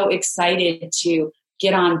just so excited to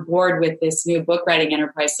get on board with this new book writing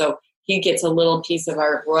enterprise. So he gets a little piece of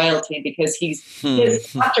our royalty because he's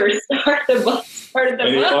his author started the book. And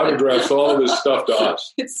he autographs all of his stuff to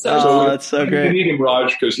us. It's that's so great. You need him,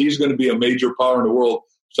 Raj, because he's going to be a major power in the world.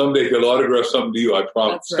 Someday he'll autograph something to you, I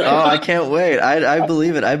promise. That's right. Oh, I can't wait. I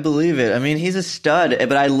believe it. I believe it. I mean, he's a stud,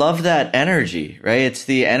 but I love that energy, right? It's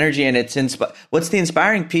the energy, and it's what's the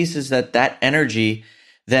inspiring piece is that energy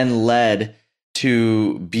then led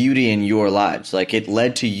to beauty in your lives. Like, it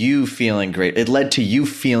led to you feeling great. It led to you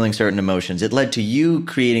feeling certain emotions. It led to you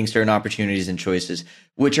creating certain opportunities and choices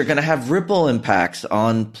which are going to have ripple impacts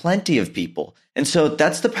on plenty of people. And so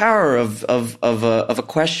that's the power of a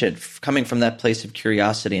question coming from that place of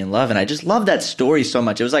curiosity and love. And I just love that story so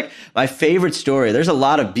much. It was like my favorite story. There's a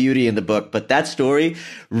lot of beauty in the book, but that story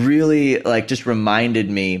really like just reminded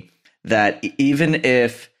me that even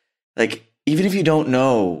if you don't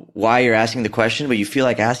know why you're asking the question, but you feel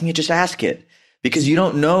like asking it, just ask it, because you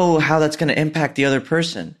don't know how that's going to impact the other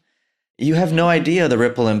person. You have no idea the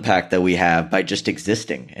ripple impact that we have by just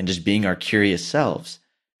existing and just being our curious selves.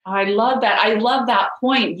 I love that. I love that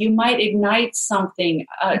point. You might ignite something,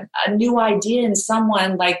 a new idea in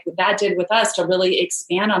someone like that did with us to really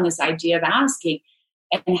expand on this idea of asking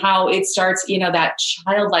and how it starts, that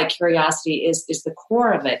childlike curiosity is the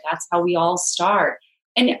core of it. That's how we all start.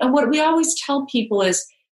 And what we always tell people is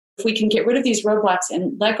if we can get rid of these roadblocks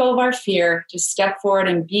and let go of our fear, just step forward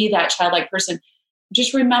and be that childlike person.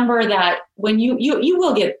 Just remember that when you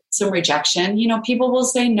will get some rejection, people will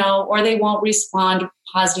say no, or they won't respond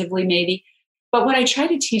positively maybe. But what I try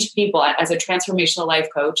to teach people as a transformational life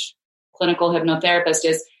coach, clinical hypnotherapist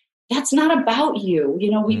is that's not about you.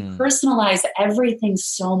 We personalize everything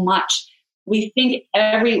so much. We think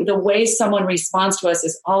the way someone responds to us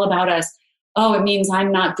is all about us. Oh, it means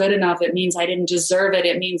I'm not good enough. It means I didn't deserve it.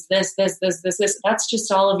 It means this. That's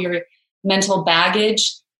just all of your mental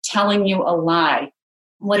baggage telling you a lie.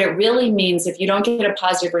 What it really means, if you don't get a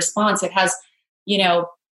positive response, it has,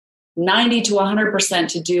 90 to 100%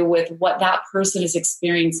 to do with what that person is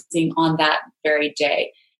experiencing on that very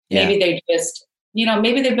day. Yeah. Maybe they just,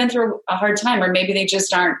 maybe they've been through a hard time, or maybe they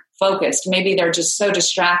just aren't focused. Maybe they're just so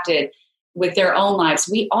distracted with their own lives.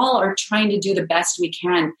 We all are trying to do the best we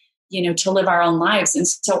can, to live our own lives. And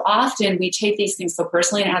so often we take these things so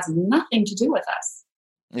personally, and it has nothing to do with us.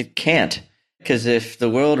 It can't. Because if the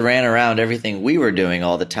world ran around everything we were doing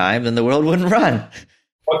all the time, then the world wouldn't run.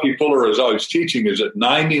 Bucky Fuller is always teaching is that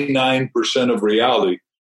 99% of reality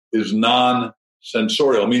is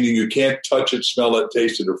non-sensorial, meaning you can't touch it, smell it,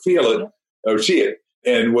 taste it, or feel it, or see it.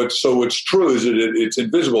 And what's true is that it's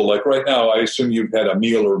invisible. Like right now, I assume you've had a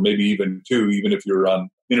meal or maybe even two, even if you're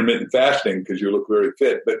on intermittent fasting because you look very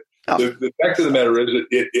fit. But the fact of the matter is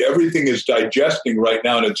that everything is digesting right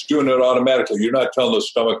now, and it's doing it automatically. You're not telling the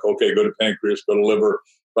stomach, okay, go to pancreas, go to liver,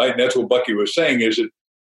 right? And that's what Bucky was saying is that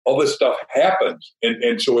all this stuff happens.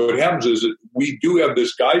 And so what happens is that we do have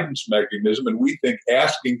this guidance mechanism, and we think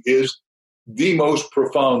asking is the most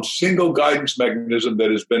profound single guidance mechanism that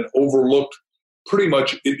has been overlooked. Pretty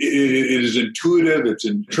much it is intuitive, it's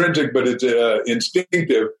intrinsic, but it's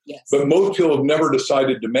instinctive. Yes. But most people have never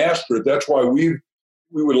decided to master it. That's why we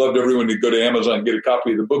would love everyone to go to Amazon and get a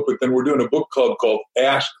copy of the book, but then we're doing a book club called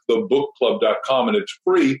AskTheBookClub.com, and it's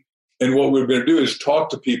free. And what we're going to do is talk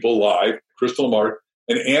to people live, Crystal and Mark,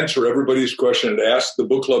 and answer everybody's question at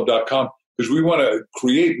AskTheBookClub.com, because we want to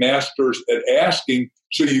create masters at asking,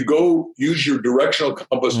 so you go use your directional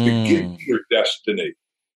compass to get to your destiny.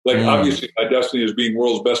 Like, obviously, my destiny is being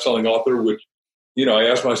world's best-selling author, which, I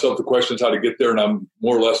ask myself the questions how to get there, and I'm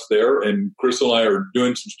more or less there. And Crystal and I are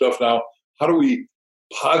doing some stuff now. How do we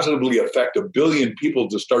positively affect 1 billion people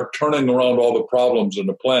to start turning around all the problems on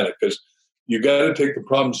the planet? Because you got to take the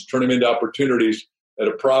problems, turn them into opportunities at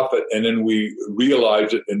a profit, and then we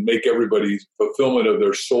realize it and make everybody's fulfillment of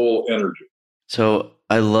their soul energy. So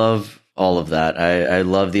I love all of that. I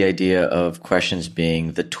love the idea of questions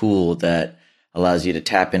being the tool that allows you to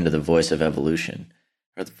tap into the voice of evolution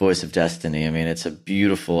or the voice of destiny. I mean, it's a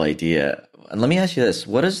beautiful idea. And let me ask you this.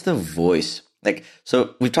 What is the voice?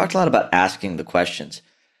 So we've talked a lot about asking the questions.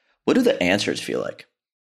 What do the answers feel like?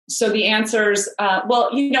 So the answers,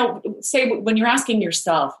 say when you're asking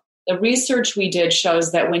yourself, the research we did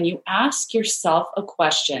shows that when you ask yourself a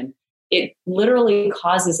question, it literally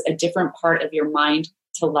causes a different part of your mind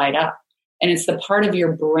to light up. And it's the part of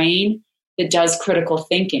your brain that does critical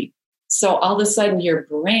thinking. So all of a sudden your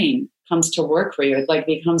brain comes to work for you. It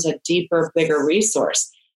becomes a deeper, bigger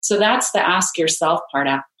resource. So that's the ask yourself part.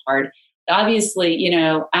 Obviously,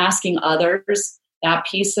 asking others, that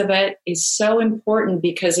piece of it is so important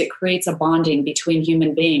because it creates a bonding between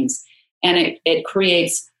human beings, and it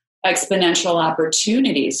creates exponential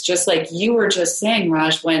opportunities. Just like you were just saying,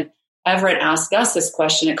 Raj, when Everett asked us this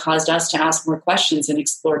question, it caused us to ask more questions and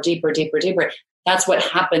explore deeper. That's what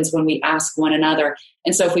happens when we ask one another.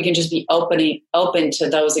 And so if we can just be open to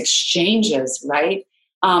those exchanges, right?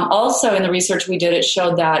 Also in the research we did, it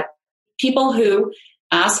showed that people who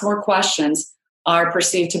ask more questions are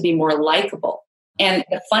perceived to be more likable. And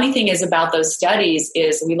the funny thing is about those studies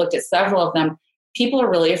is we looked at several of them. People are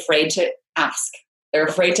really afraid to ask. They're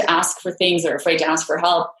afraid to ask for things. They're afraid to ask for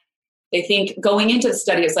help. They think going into the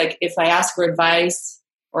study, it's like, if I ask for advice,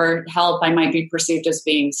 or help, I might be perceived as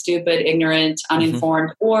being stupid, ignorant,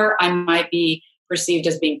 uninformed, or I might be perceived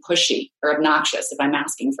as being pushy or obnoxious if I'm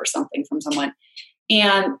asking for something from someone.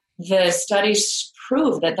 And the studies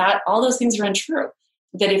prove that all those things are untrue.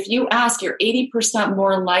 That if you ask, you're 80%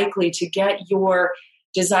 more likely to get your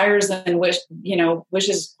desires and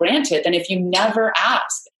wishes granted than if you never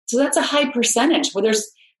ask. So that's a high percentage. Well,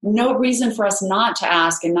 there's no reason for us not to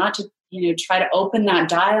ask and not to try to open that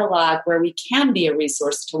dialogue where we can be a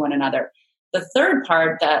resource to one another. The third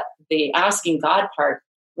part, that the asking God part,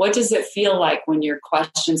 what does it feel like when your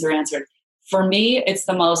questions are answered? For me, it's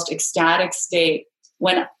the most ecstatic state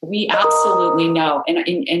when we absolutely know. And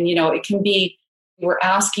it can be, we're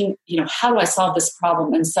asking, how do I solve this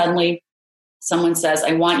problem? And suddenly someone says,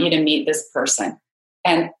 I want you to meet this person.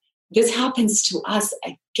 And this happens to us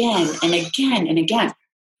again and again and again.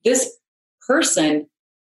 This person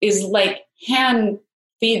is like hand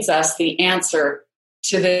feeds us the answer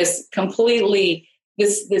to this completely,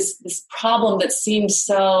 this problem that seems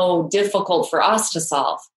so difficult for us to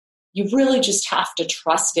solve. You really just have to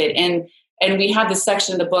trust it. And we have this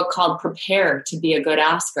section in the book called Prepare to be a Good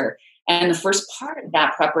Asker. And the first part of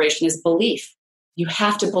that preparation is belief. You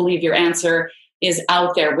have to believe your answer is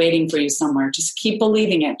out there waiting for you somewhere. Just keep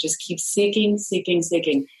believing it. Just keep seeking, seeking,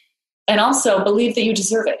 seeking. And also believe that you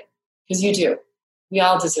deserve it, because you do. We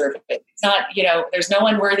all deserve it. It's not, there's no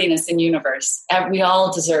unworthiness in the universe. We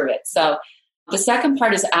all deserve it. So the second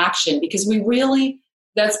part is action, because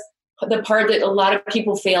that's the part that a lot of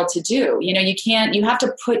people fail to do. You have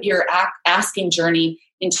to put your asking journey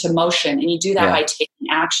into motion, and you do that by taking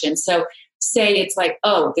action. So say it's like,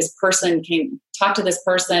 oh, this person talk to this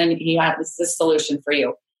person, he has this solution for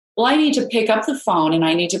you. Well, I need to pick up the phone and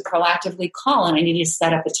I need to proactively call, and I need to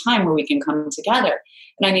set up a time where we can come together.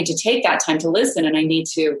 And I need to take that time to listen, and I need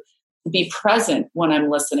to be present when I'm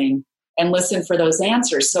listening and listen for those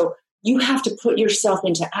answers. So you have to put yourself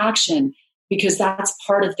into action, because that's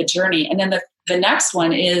part of the journey. And then the next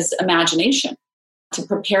one is imagination. To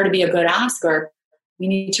prepare to be a good asker, we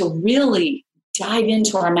need to really dive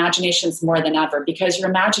into our imaginations more than ever, because your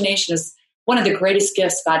imagination is one of the greatest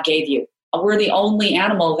gifts God gave you. We're the only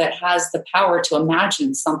animal that has the power to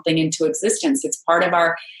imagine something into existence. It's part of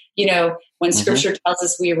our, when scripture tells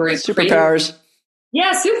us we were superpowers.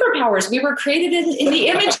 Superpowers. We were created in the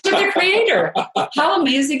image of the Creator. How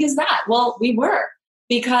amazing is that? Well, we were,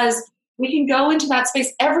 because we can go into that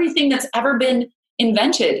space. Everything that's ever been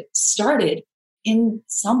invented started in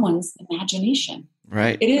someone's imagination.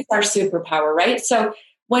 Right. It is our superpower, right? So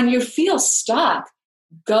when you feel stuck,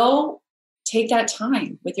 go take that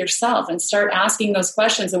time with yourself and start asking those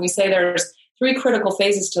questions. And we say there's 3 critical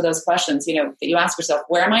phases to those questions, that you ask yourself,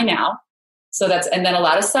 where am I now? And then a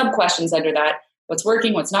lot of sub questions under that. What's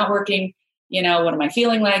working? What's not working? What am I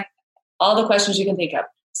feeling like? All the questions you can think of.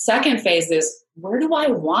 Second phase is, where do I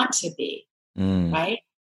want to be? Right?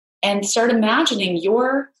 And start imagining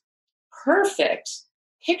your perfect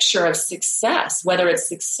picture of success, whether it's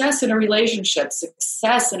success in a relationship,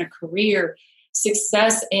 success in a career,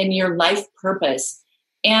 success in your life purpose.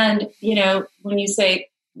 And, when you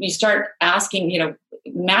start asking,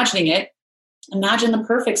 imagining it, imagine the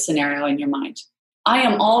perfect scenario in your mind. I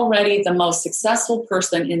am already the most successful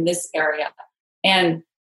person in this area. And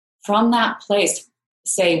from that place,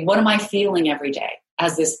 say, what am I feeling every day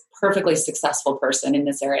as this perfectly successful person in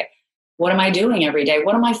this area? What am I doing every day?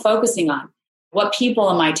 What am I focusing on? What people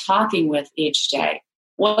am I talking with each day?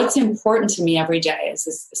 What's important to me every day as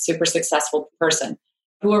this super successful person?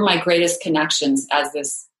 Who are my greatest connections as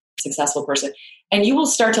this successful person? And you will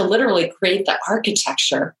start to literally create the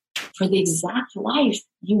architecture for the exact life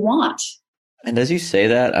you want. And as you say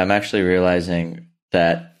that, I'm actually realizing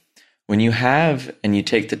that when you have and you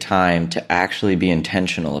take the time to actually be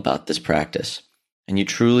intentional about this practice, and you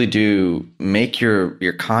truly do make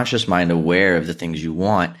your conscious mind aware of the things you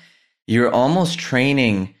want, you're almost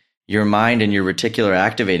training your mind and your reticular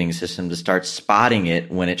activating system to start spotting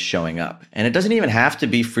it when it's showing up. And it doesn't even have to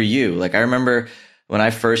be for you. Like I remember when I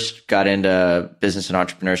first got into business and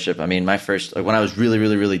entrepreneurship, when I was really,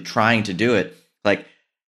 really, really trying to do it, like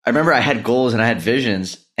I remember I had goals and I had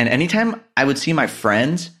visions. And anytime I would see my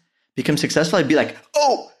friends become successful, I'd be like,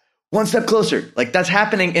 oh, one step closer. Like that's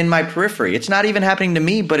happening in my periphery. It's not even happening to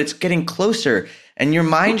me, but it's getting closer. And your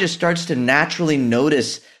mind just starts to naturally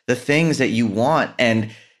notice the things that you want.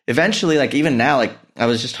 And eventually, like even now, like I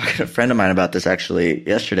was just talking to a friend of mine about this actually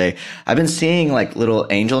yesterday. I've been seeing like little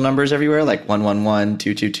angel numbers everywhere, like 111,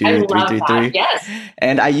 222, 333. Yes.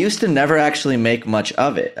 And I used to never actually make much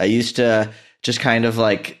of it. I used to just kind of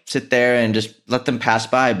like sit there and just let them pass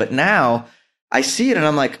by. But now I see it and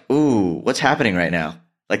I'm like, ooh, what's happening right now?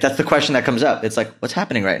 Like, that's the question that comes up. It's like, what's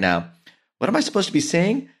happening right now? What am I supposed to be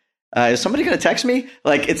seeing? Is somebody going to text me?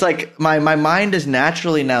 Like, it's like my mind is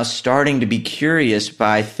naturally now starting to be curious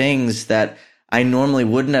by things that I normally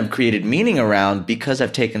wouldn't have created meaning around, because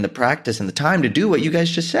I've taken the practice and the time to do what you guys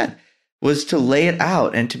just said, was to lay it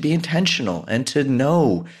out and to be intentional and to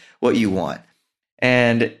know what you want.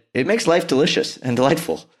 And it makes life delicious and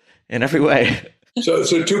delightful in every way. So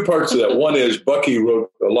two parts of that. One is Bucky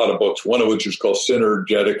wrote a lot of books, one of which is called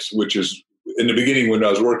Synergetics, which is, in the beginning when I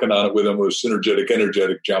was working on it with him, was synergetic,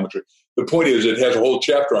 energetic geometry. The point is it has a whole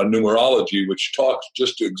chapter on numerology, which talks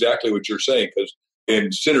just to exactly what you're saying, because in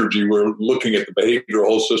Synergy, we're looking at the behavioral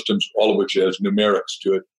whole systems, all of which has numerics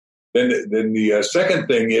to it. Then the second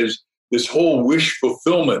thing is this whole wish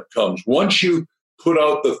fulfillment comes. Once you put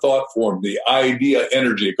out the thought form, the idea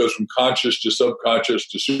energy, it goes from conscious to subconscious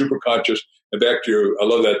to superconscious, and back to your, I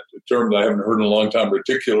love that term that I haven't heard in a long time,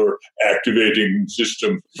 reticular activating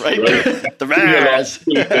system. Right?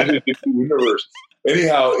 The universe.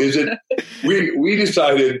 Anyhow, we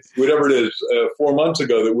decided, whatever it is, 4 months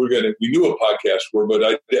ago that we knew a podcast were, but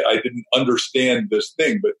I didn't understand this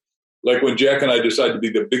thing. But like when Jack and I decided to be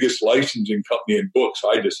the biggest licensing company in books,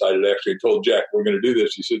 I decided, actually, I told Jack, we're going to do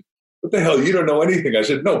this. He said, what the hell? You don't know anything. I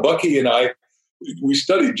said, no, Bucky and I, we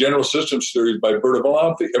studied general systems theories by Berta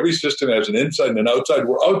Volante. Every system has an inside and an outside.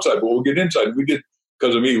 We're outside, but we'll get inside. We did,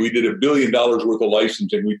 because of me, we did $1 billion worth of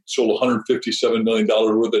licensing. We sold $157 million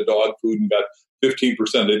worth of dog food and got 15%.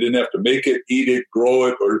 They didn't have to make it, eat it, grow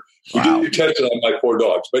it, or we did test it on my 4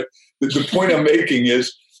 dogs. But the point I'm making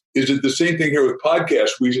is it the same thing here with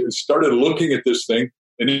podcasts? We started looking at this thing,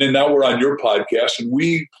 and then now we're on your podcast, and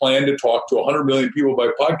we plan to talk to 100 million people by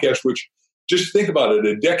podcast, which, just think about it,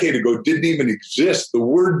 a decade ago didn't even exist. The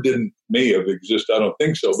word may have existed. I don't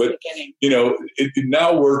think so. But,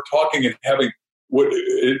 now we're talking and having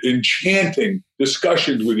enchanting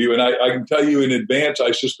discussions with you. And I can tell you in advance,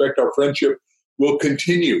 I suspect our friendship will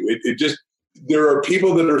continue. There are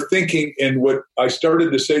people that are thinking, and what I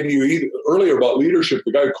started to say to you earlier about leadership,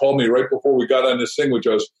 the guy who called me right before we got on this thing, which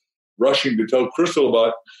I was rushing to tell Crystal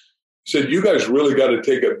about, said, you guys really got to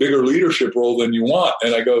take a bigger leadership role than you want.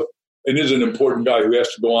 And I go, and he's an important guy who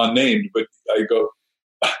has to go unnamed, but I go,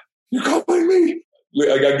 you're calling me?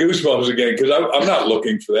 I got goosebumps again, because I'm not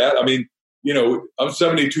looking for that. I mean, I'm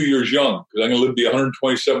 72 years young, because I'm going to live to be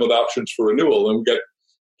 127 with options for renewal. And we've got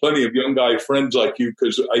plenty of young guy friends like you,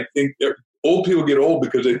 because I think old people get old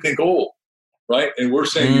because they think old, right? And we're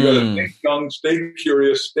saying you got to think young, stay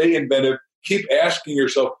curious, stay inventive, keep asking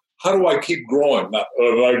yourself, how do I keep growing? Not,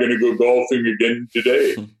 am I going to go golfing again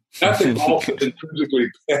today? Not that golf is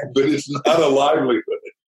intrinsically bad, but it's not a livelihood.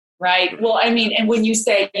 Right. Well, I mean, and when you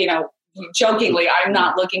say, jokingly, I'm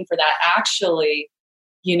not looking for that, actually,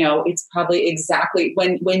 it's probably exactly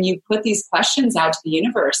when you put these questions out to the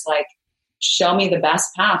universe, like, show me the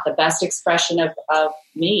best path, the best expression of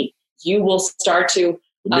me, you will start to,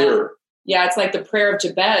 it's like the prayer of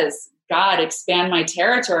Jabez, God, expand my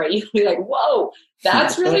territory. You'll be like, whoa,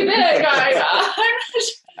 that's really big.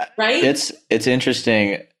 Right? It's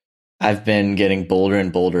interesting. I've been getting bolder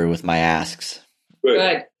and bolder with my asks.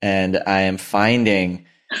 Good. And I am finding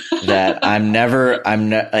that I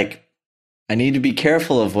need to be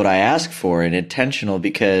careful of what I ask for and intentional,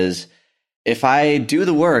 because if I do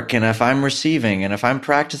the work and if I'm receiving and if I'm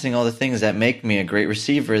practicing all the things that make me a great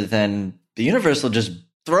receiver, then the universe will just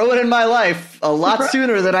throw it in my life a lot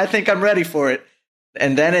sooner than I think I'm ready for it.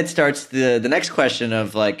 And then it starts the next question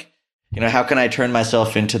of, like, how can I turn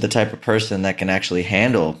myself into the type of person that can actually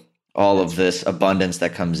handle all of this abundance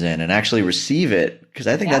that comes in and actually receive it? Because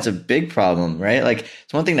I think that's a big problem, right? Like,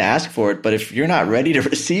 it's one thing to ask for it, but if you're not ready to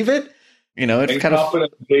receive it, it's kind of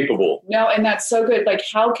confident and capable. No, and that's so good. Like,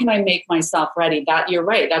 how can I make myself ready? That, you're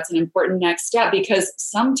right. That's an important next step, because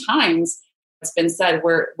sometimes it's been said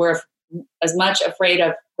we're as much afraid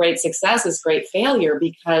of great success as great failure,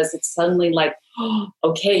 because it's suddenly like, oh,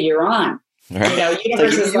 okay, you're on. Right.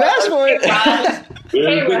 Universe is you asked for it.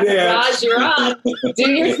 Raj, you're on. Do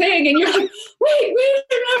your thing, and you're like, wait,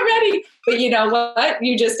 I'm not ready. But you know what?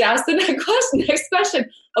 You just asked the next question.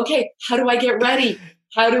 Okay, how do I get ready?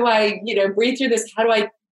 How do I, breathe through this? How do I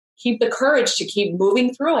keep the courage to keep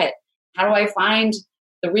moving through it? How do I find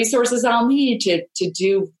the resources I'll need to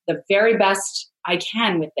do the very best I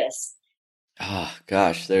can with this? Oh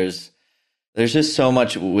gosh, there's just so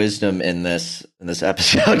much wisdom in this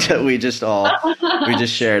episode that we just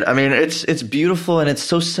shared. I mean, it's beautiful and it's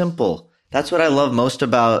so simple. That's what I love most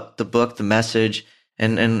about the book, the message,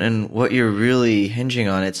 and what you're really hinging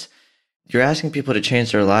on. You're asking people to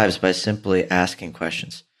change their lives by simply asking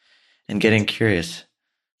questions and getting curious.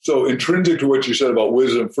 So intrinsic to what you said about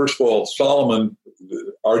wisdom, first of all, Solomon,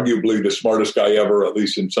 arguably the smartest guy ever, at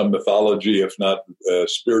least in some mythology, if not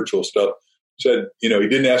spiritual stuff, said, he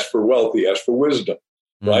didn't ask for wealth, he asked for wisdom,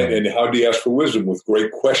 right? And how did he ask for wisdom? With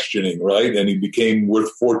great questioning, right? And he became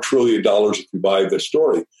worth $4 trillion if you buy the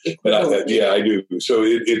story. And I do. So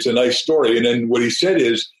it's a nice story. And then what he said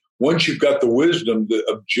is, once you've got the wisdom, the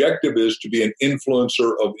objective is to be an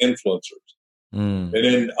influencer of influencers. And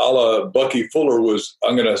then a la Bucky Fuller was,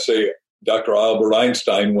 I'm going to say, Dr. Albert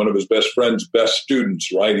Einstein, one of his best friends, best students,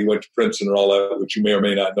 right? He went to Princeton and all that, which you may or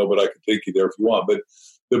may not know, but I can take you there if you want. But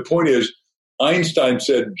the point is, Einstein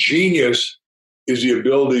said genius is the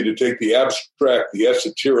ability to take the abstract, the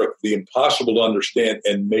esoteric, the impossible to understand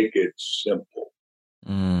and make it simple.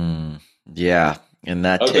 Yeah. And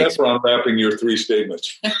that How's that for unwrapping your three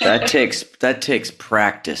statements? That takes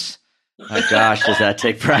practice. My gosh, does that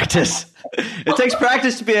take practice? It takes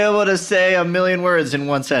practice to be able to say 1 million words in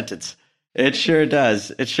one sentence. It sure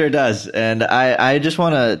does. It sure does. And I just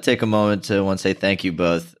want to take a moment to say thank you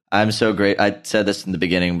both. I'm so great. I said this in the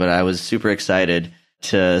beginning, but I was super excited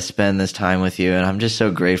to spend this time with you. And I'm just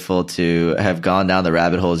so grateful to have gone down the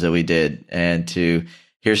rabbit holes that we did and to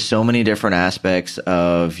hear so many different aspects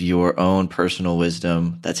of your own personal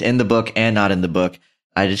wisdom that's in the book and not in the book.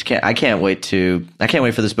 I can't wait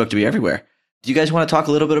for this book to be everywhere. Do you guys want to talk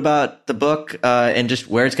a little bit about the book and just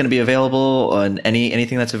where it's going to be available and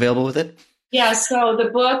anything that's available with it? Yeah, so the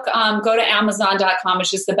book, go to Amazon.com.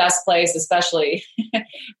 It's just the best place, especially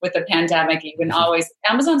with the pandemic. You can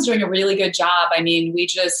Amazon's doing a really good job. I mean, we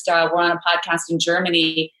just were on a podcast in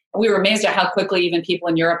Germany. We were amazed at how quickly even people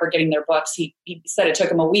in Europe are getting their books. He said it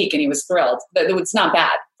took him a week and he was thrilled. It's not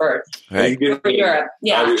bad for Europe.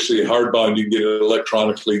 Yeah. Obviously, hardbound, you can get it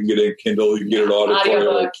electronically, you can get it in Kindle, you can get it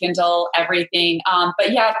audiobook, Kindle, everything.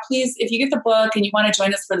 But yeah, please, if you get the book and you want to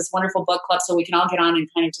join us for this wonderful book club so we can all get on and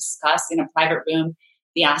kind of discuss in a private room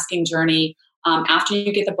the asking journey. After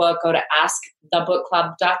you get the book, go to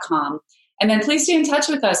askthebookclub.com. And then please stay in touch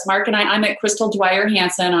with us. Mark and I'm at Crystal Dwyer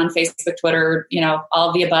Hansen on Facebook, Twitter, all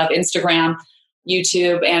of the above, Instagram,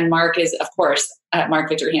 YouTube. And Mark is, of course, at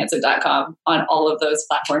markvictorhansen.com on all of those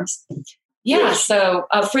platforms. Yeah. Yes. So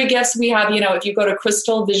free gifts we have, if you go to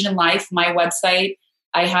Crystal Vision Life, my website,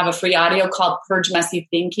 I have a free audio called Purge Messy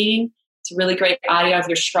Thinking. It's a really great audio if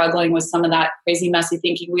you're struggling with some of that crazy, messy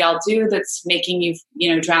thinking we all do that's making you,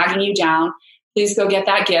 dragging you down. Please go get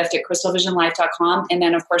that gift at crystalvisionlife.com. And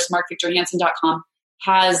then, of course, markvictorhansen.com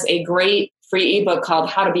has a great free ebook called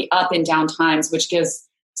How to Be Up in Down Times, which gives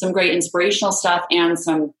some great inspirational stuff and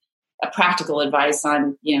some practical advice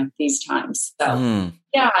on, these times. So,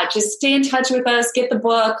 just stay in touch with us. Get the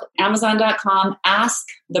book, Amazon.com. Ask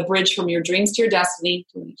the Bridge from Your Dreams to Your Destiny.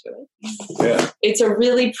 Yeah. It's a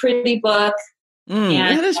really pretty book.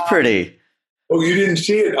 It is pretty. Oh, you didn't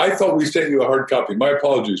see it? I thought we sent you a hard copy. My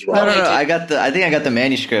apologies, Rob. No. I think I got the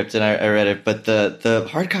manuscript and I read it, but the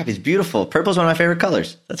hard copy is beautiful. Purple's one of my favorite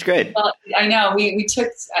colors. That's great. Well, I know we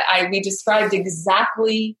described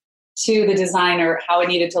exactly to the designer how it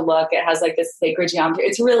needed to look. It has like this sacred geometry.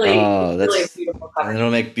 It's really a beautiful cover. And it'll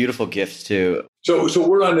make beautiful gifts too. So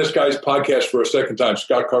we're on this guy's podcast for a second time,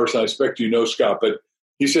 Scott Carson. I expect you know Scott, but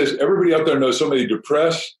he says everybody out there knows somebody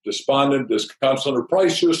depressed, despondent, disconsolate, or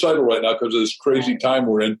probably suicidal right now because of this crazy time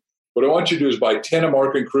we're in. What I want you to do is buy 10 of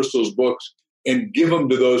Mark and Crystal's books and give them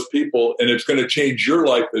to those people, and it's going to change your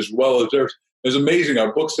life as well as theirs. It's amazing.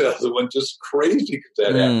 Our book sales went just crazy because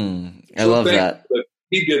that happened. I love that.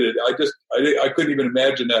 He did it. I couldn't even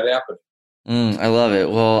imagine that happening. I love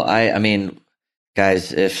it. Well, I mean,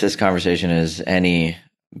 guys, if this conversation is any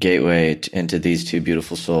gateway into these two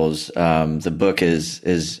beautiful souls, the book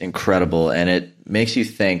is incredible and it makes you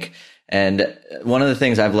think. And one of the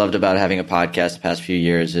things I've loved about having a podcast the past few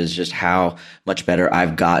years is just how much better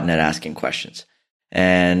I've gotten at asking questions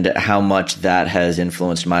and how much that has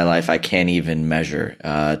influenced my life. I can't even measure.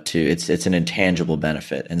 It's an intangible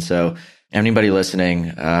benefit. And so anybody listening,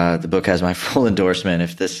 the book has my full endorsement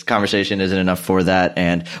if this conversation isn't enough for that.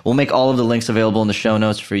 And we'll make all of the links available in the show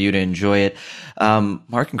notes for you to enjoy it.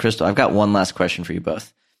 Mark and Crystal, I've got one last question for you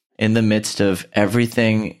both. In the midst of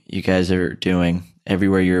everything you guys are doing,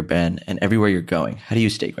 everywhere you've been and everywhere you're going, how do you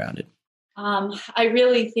stay grounded? I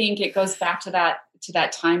really think it goes back to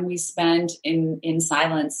that time we spend in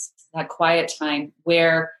silence, that quiet time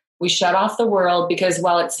where we shut off the world, because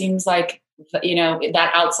while it seems like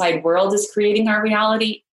that outside world is creating our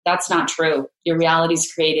reality, that's not true. Your reality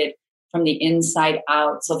is created from the inside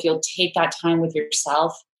out. So if you'll take that time with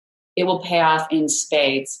yourself, it will pay off in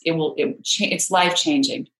spades. It's life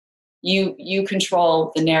changing. You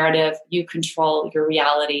control the narrative. You control your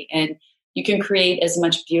reality, and you can create as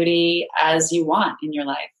much beauty as you want in your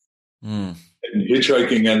life. And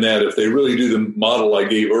hitchhiking on that, if they really do the model I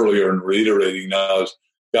gave earlier and reiterating now is,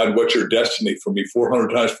 God, what's your destiny for me 400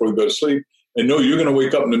 times before you go to sleep? And no, you're going to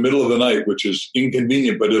wake up in the middle of the night, which is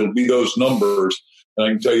inconvenient, but it'll be those numbers. And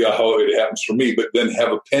I can tell you how it happens for me, but then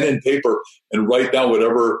have a pen and paper and write down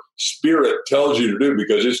whatever spirit tells you to do,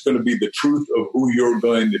 because it's going to be the truth of who you're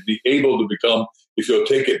going to be able to become if you'll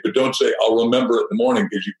take it. But don't say, I'll remember it in the morning,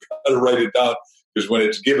 because you've got to write it down, because when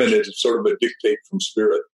it's given, it's sort of a dictate from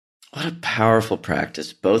spirit. What a powerful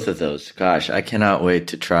practice, both of those. Gosh, I cannot wait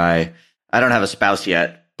to try. I don't have a spouse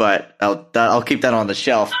yet, but I'll keep that on the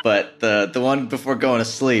shelf. But the one before going to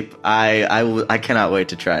sleep, I cannot wait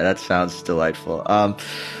to try. That sounds delightful.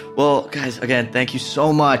 Well, guys, again, thank you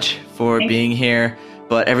so much for being here.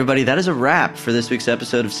 But everybody, that is a wrap for this week's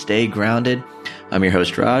episode of Stay Grounded. I'm your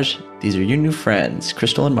host, Raj. These are your new friends,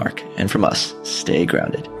 Crystal and Mark. And from us, stay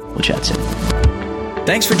grounded. We'll chat soon.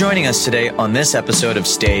 Thanks for joining us today on this episode of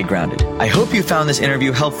Stay Grounded. I hope you found this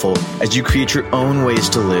interview helpful as you create your own ways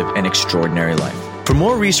to live an extraordinary life. For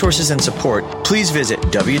more resources and support, please visit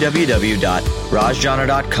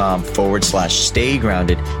www.rajjana.com/Stay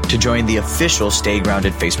Grounded to join the official Stay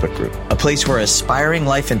Grounded Facebook group, a place where aspiring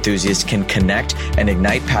life enthusiasts can connect and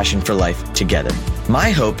ignite passion for life together. My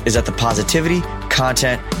hope is that the positivity,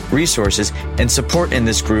 content, resources, and support in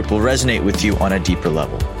this group will resonate with you on a deeper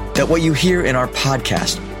level. That what you hear in our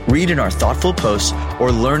podcast, read in our thoughtful posts,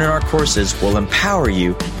 or learn in our courses will empower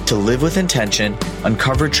you to live with intention,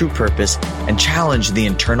 uncover true purpose, and challenge the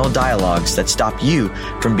internal dialogues that stop you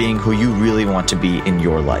from being who you really want to be in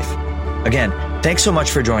your life. Again, thanks so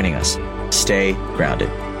much for joining us. Stay grounded.